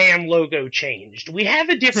get the damn logo changed. We have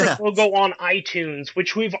a different logo on iTunes,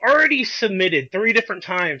 which we've already submitted 3 different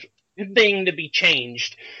times, begging to be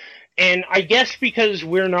changed. And I guess because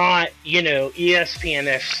we're not, ESPN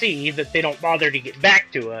FC, that they don't bother to get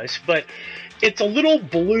back to us. But it's a little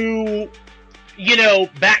blue,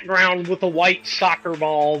 background with a white soccer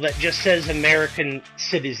ball that just says American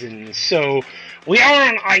Citizens. So we are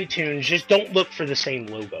on iTunes, just don't look for the same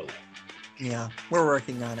logo. Yeah, we're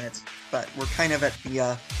working on it, but we're kind of at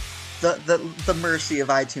the mercy of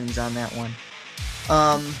iTunes on that one.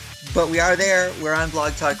 But we are there. We're on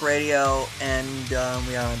Blog Talk Radio, and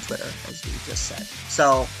we are on Twitter, as we just said.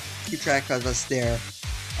 So keep track of us there.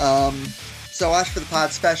 So watch for the pod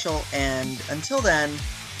special, and until then,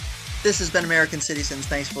 this has been American Citizens.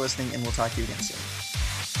 Thanks for listening, and we'll talk to you again soon.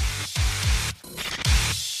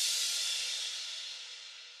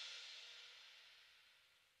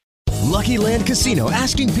 Lucky Land Casino,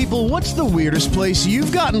 asking people, what's the weirdest place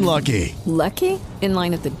you've gotten lucky? Lucky? In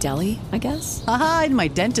line at the deli, I guess? Aha, in my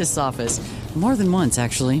dentist's office. More than once,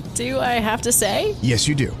 actually. Do I have to say? Yes,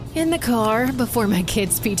 you do. In the car before my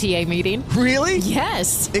kids' PTA meeting. Really?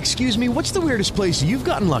 Yes. Excuse me, what's the weirdest place you've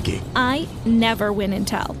gotten lucky? I never win and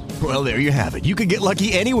tell. Well, there you have it. You can get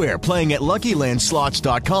lucky anywhere, playing at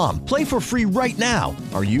LuckyLandSlots.com. Play for free right now.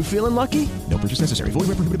 Are you feeling lucky? No purchase necessary. Void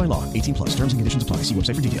where prohibited by law. 18+. Terms and conditions apply. See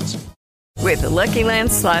website for details. With the Lucky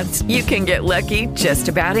Land Slots, you can get lucky just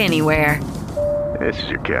about anywhere. This is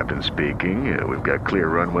your captain speaking. We've got clear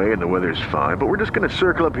runway and the weather's fine, but we're just going to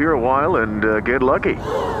circle up here a while and get lucky.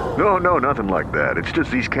 No, nothing like that. It's just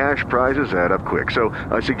these cash prizes add up quick. So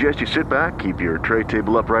I suggest you sit back, keep your tray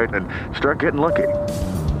table upright, and start getting lucky.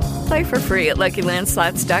 Play for free at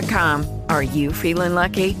LuckyLandSlots.com. Are you feeling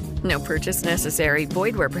lucky? No purchase necessary.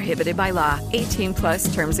 Void where prohibited by law.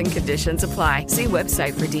 18+ terms and conditions apply. See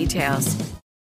website for details.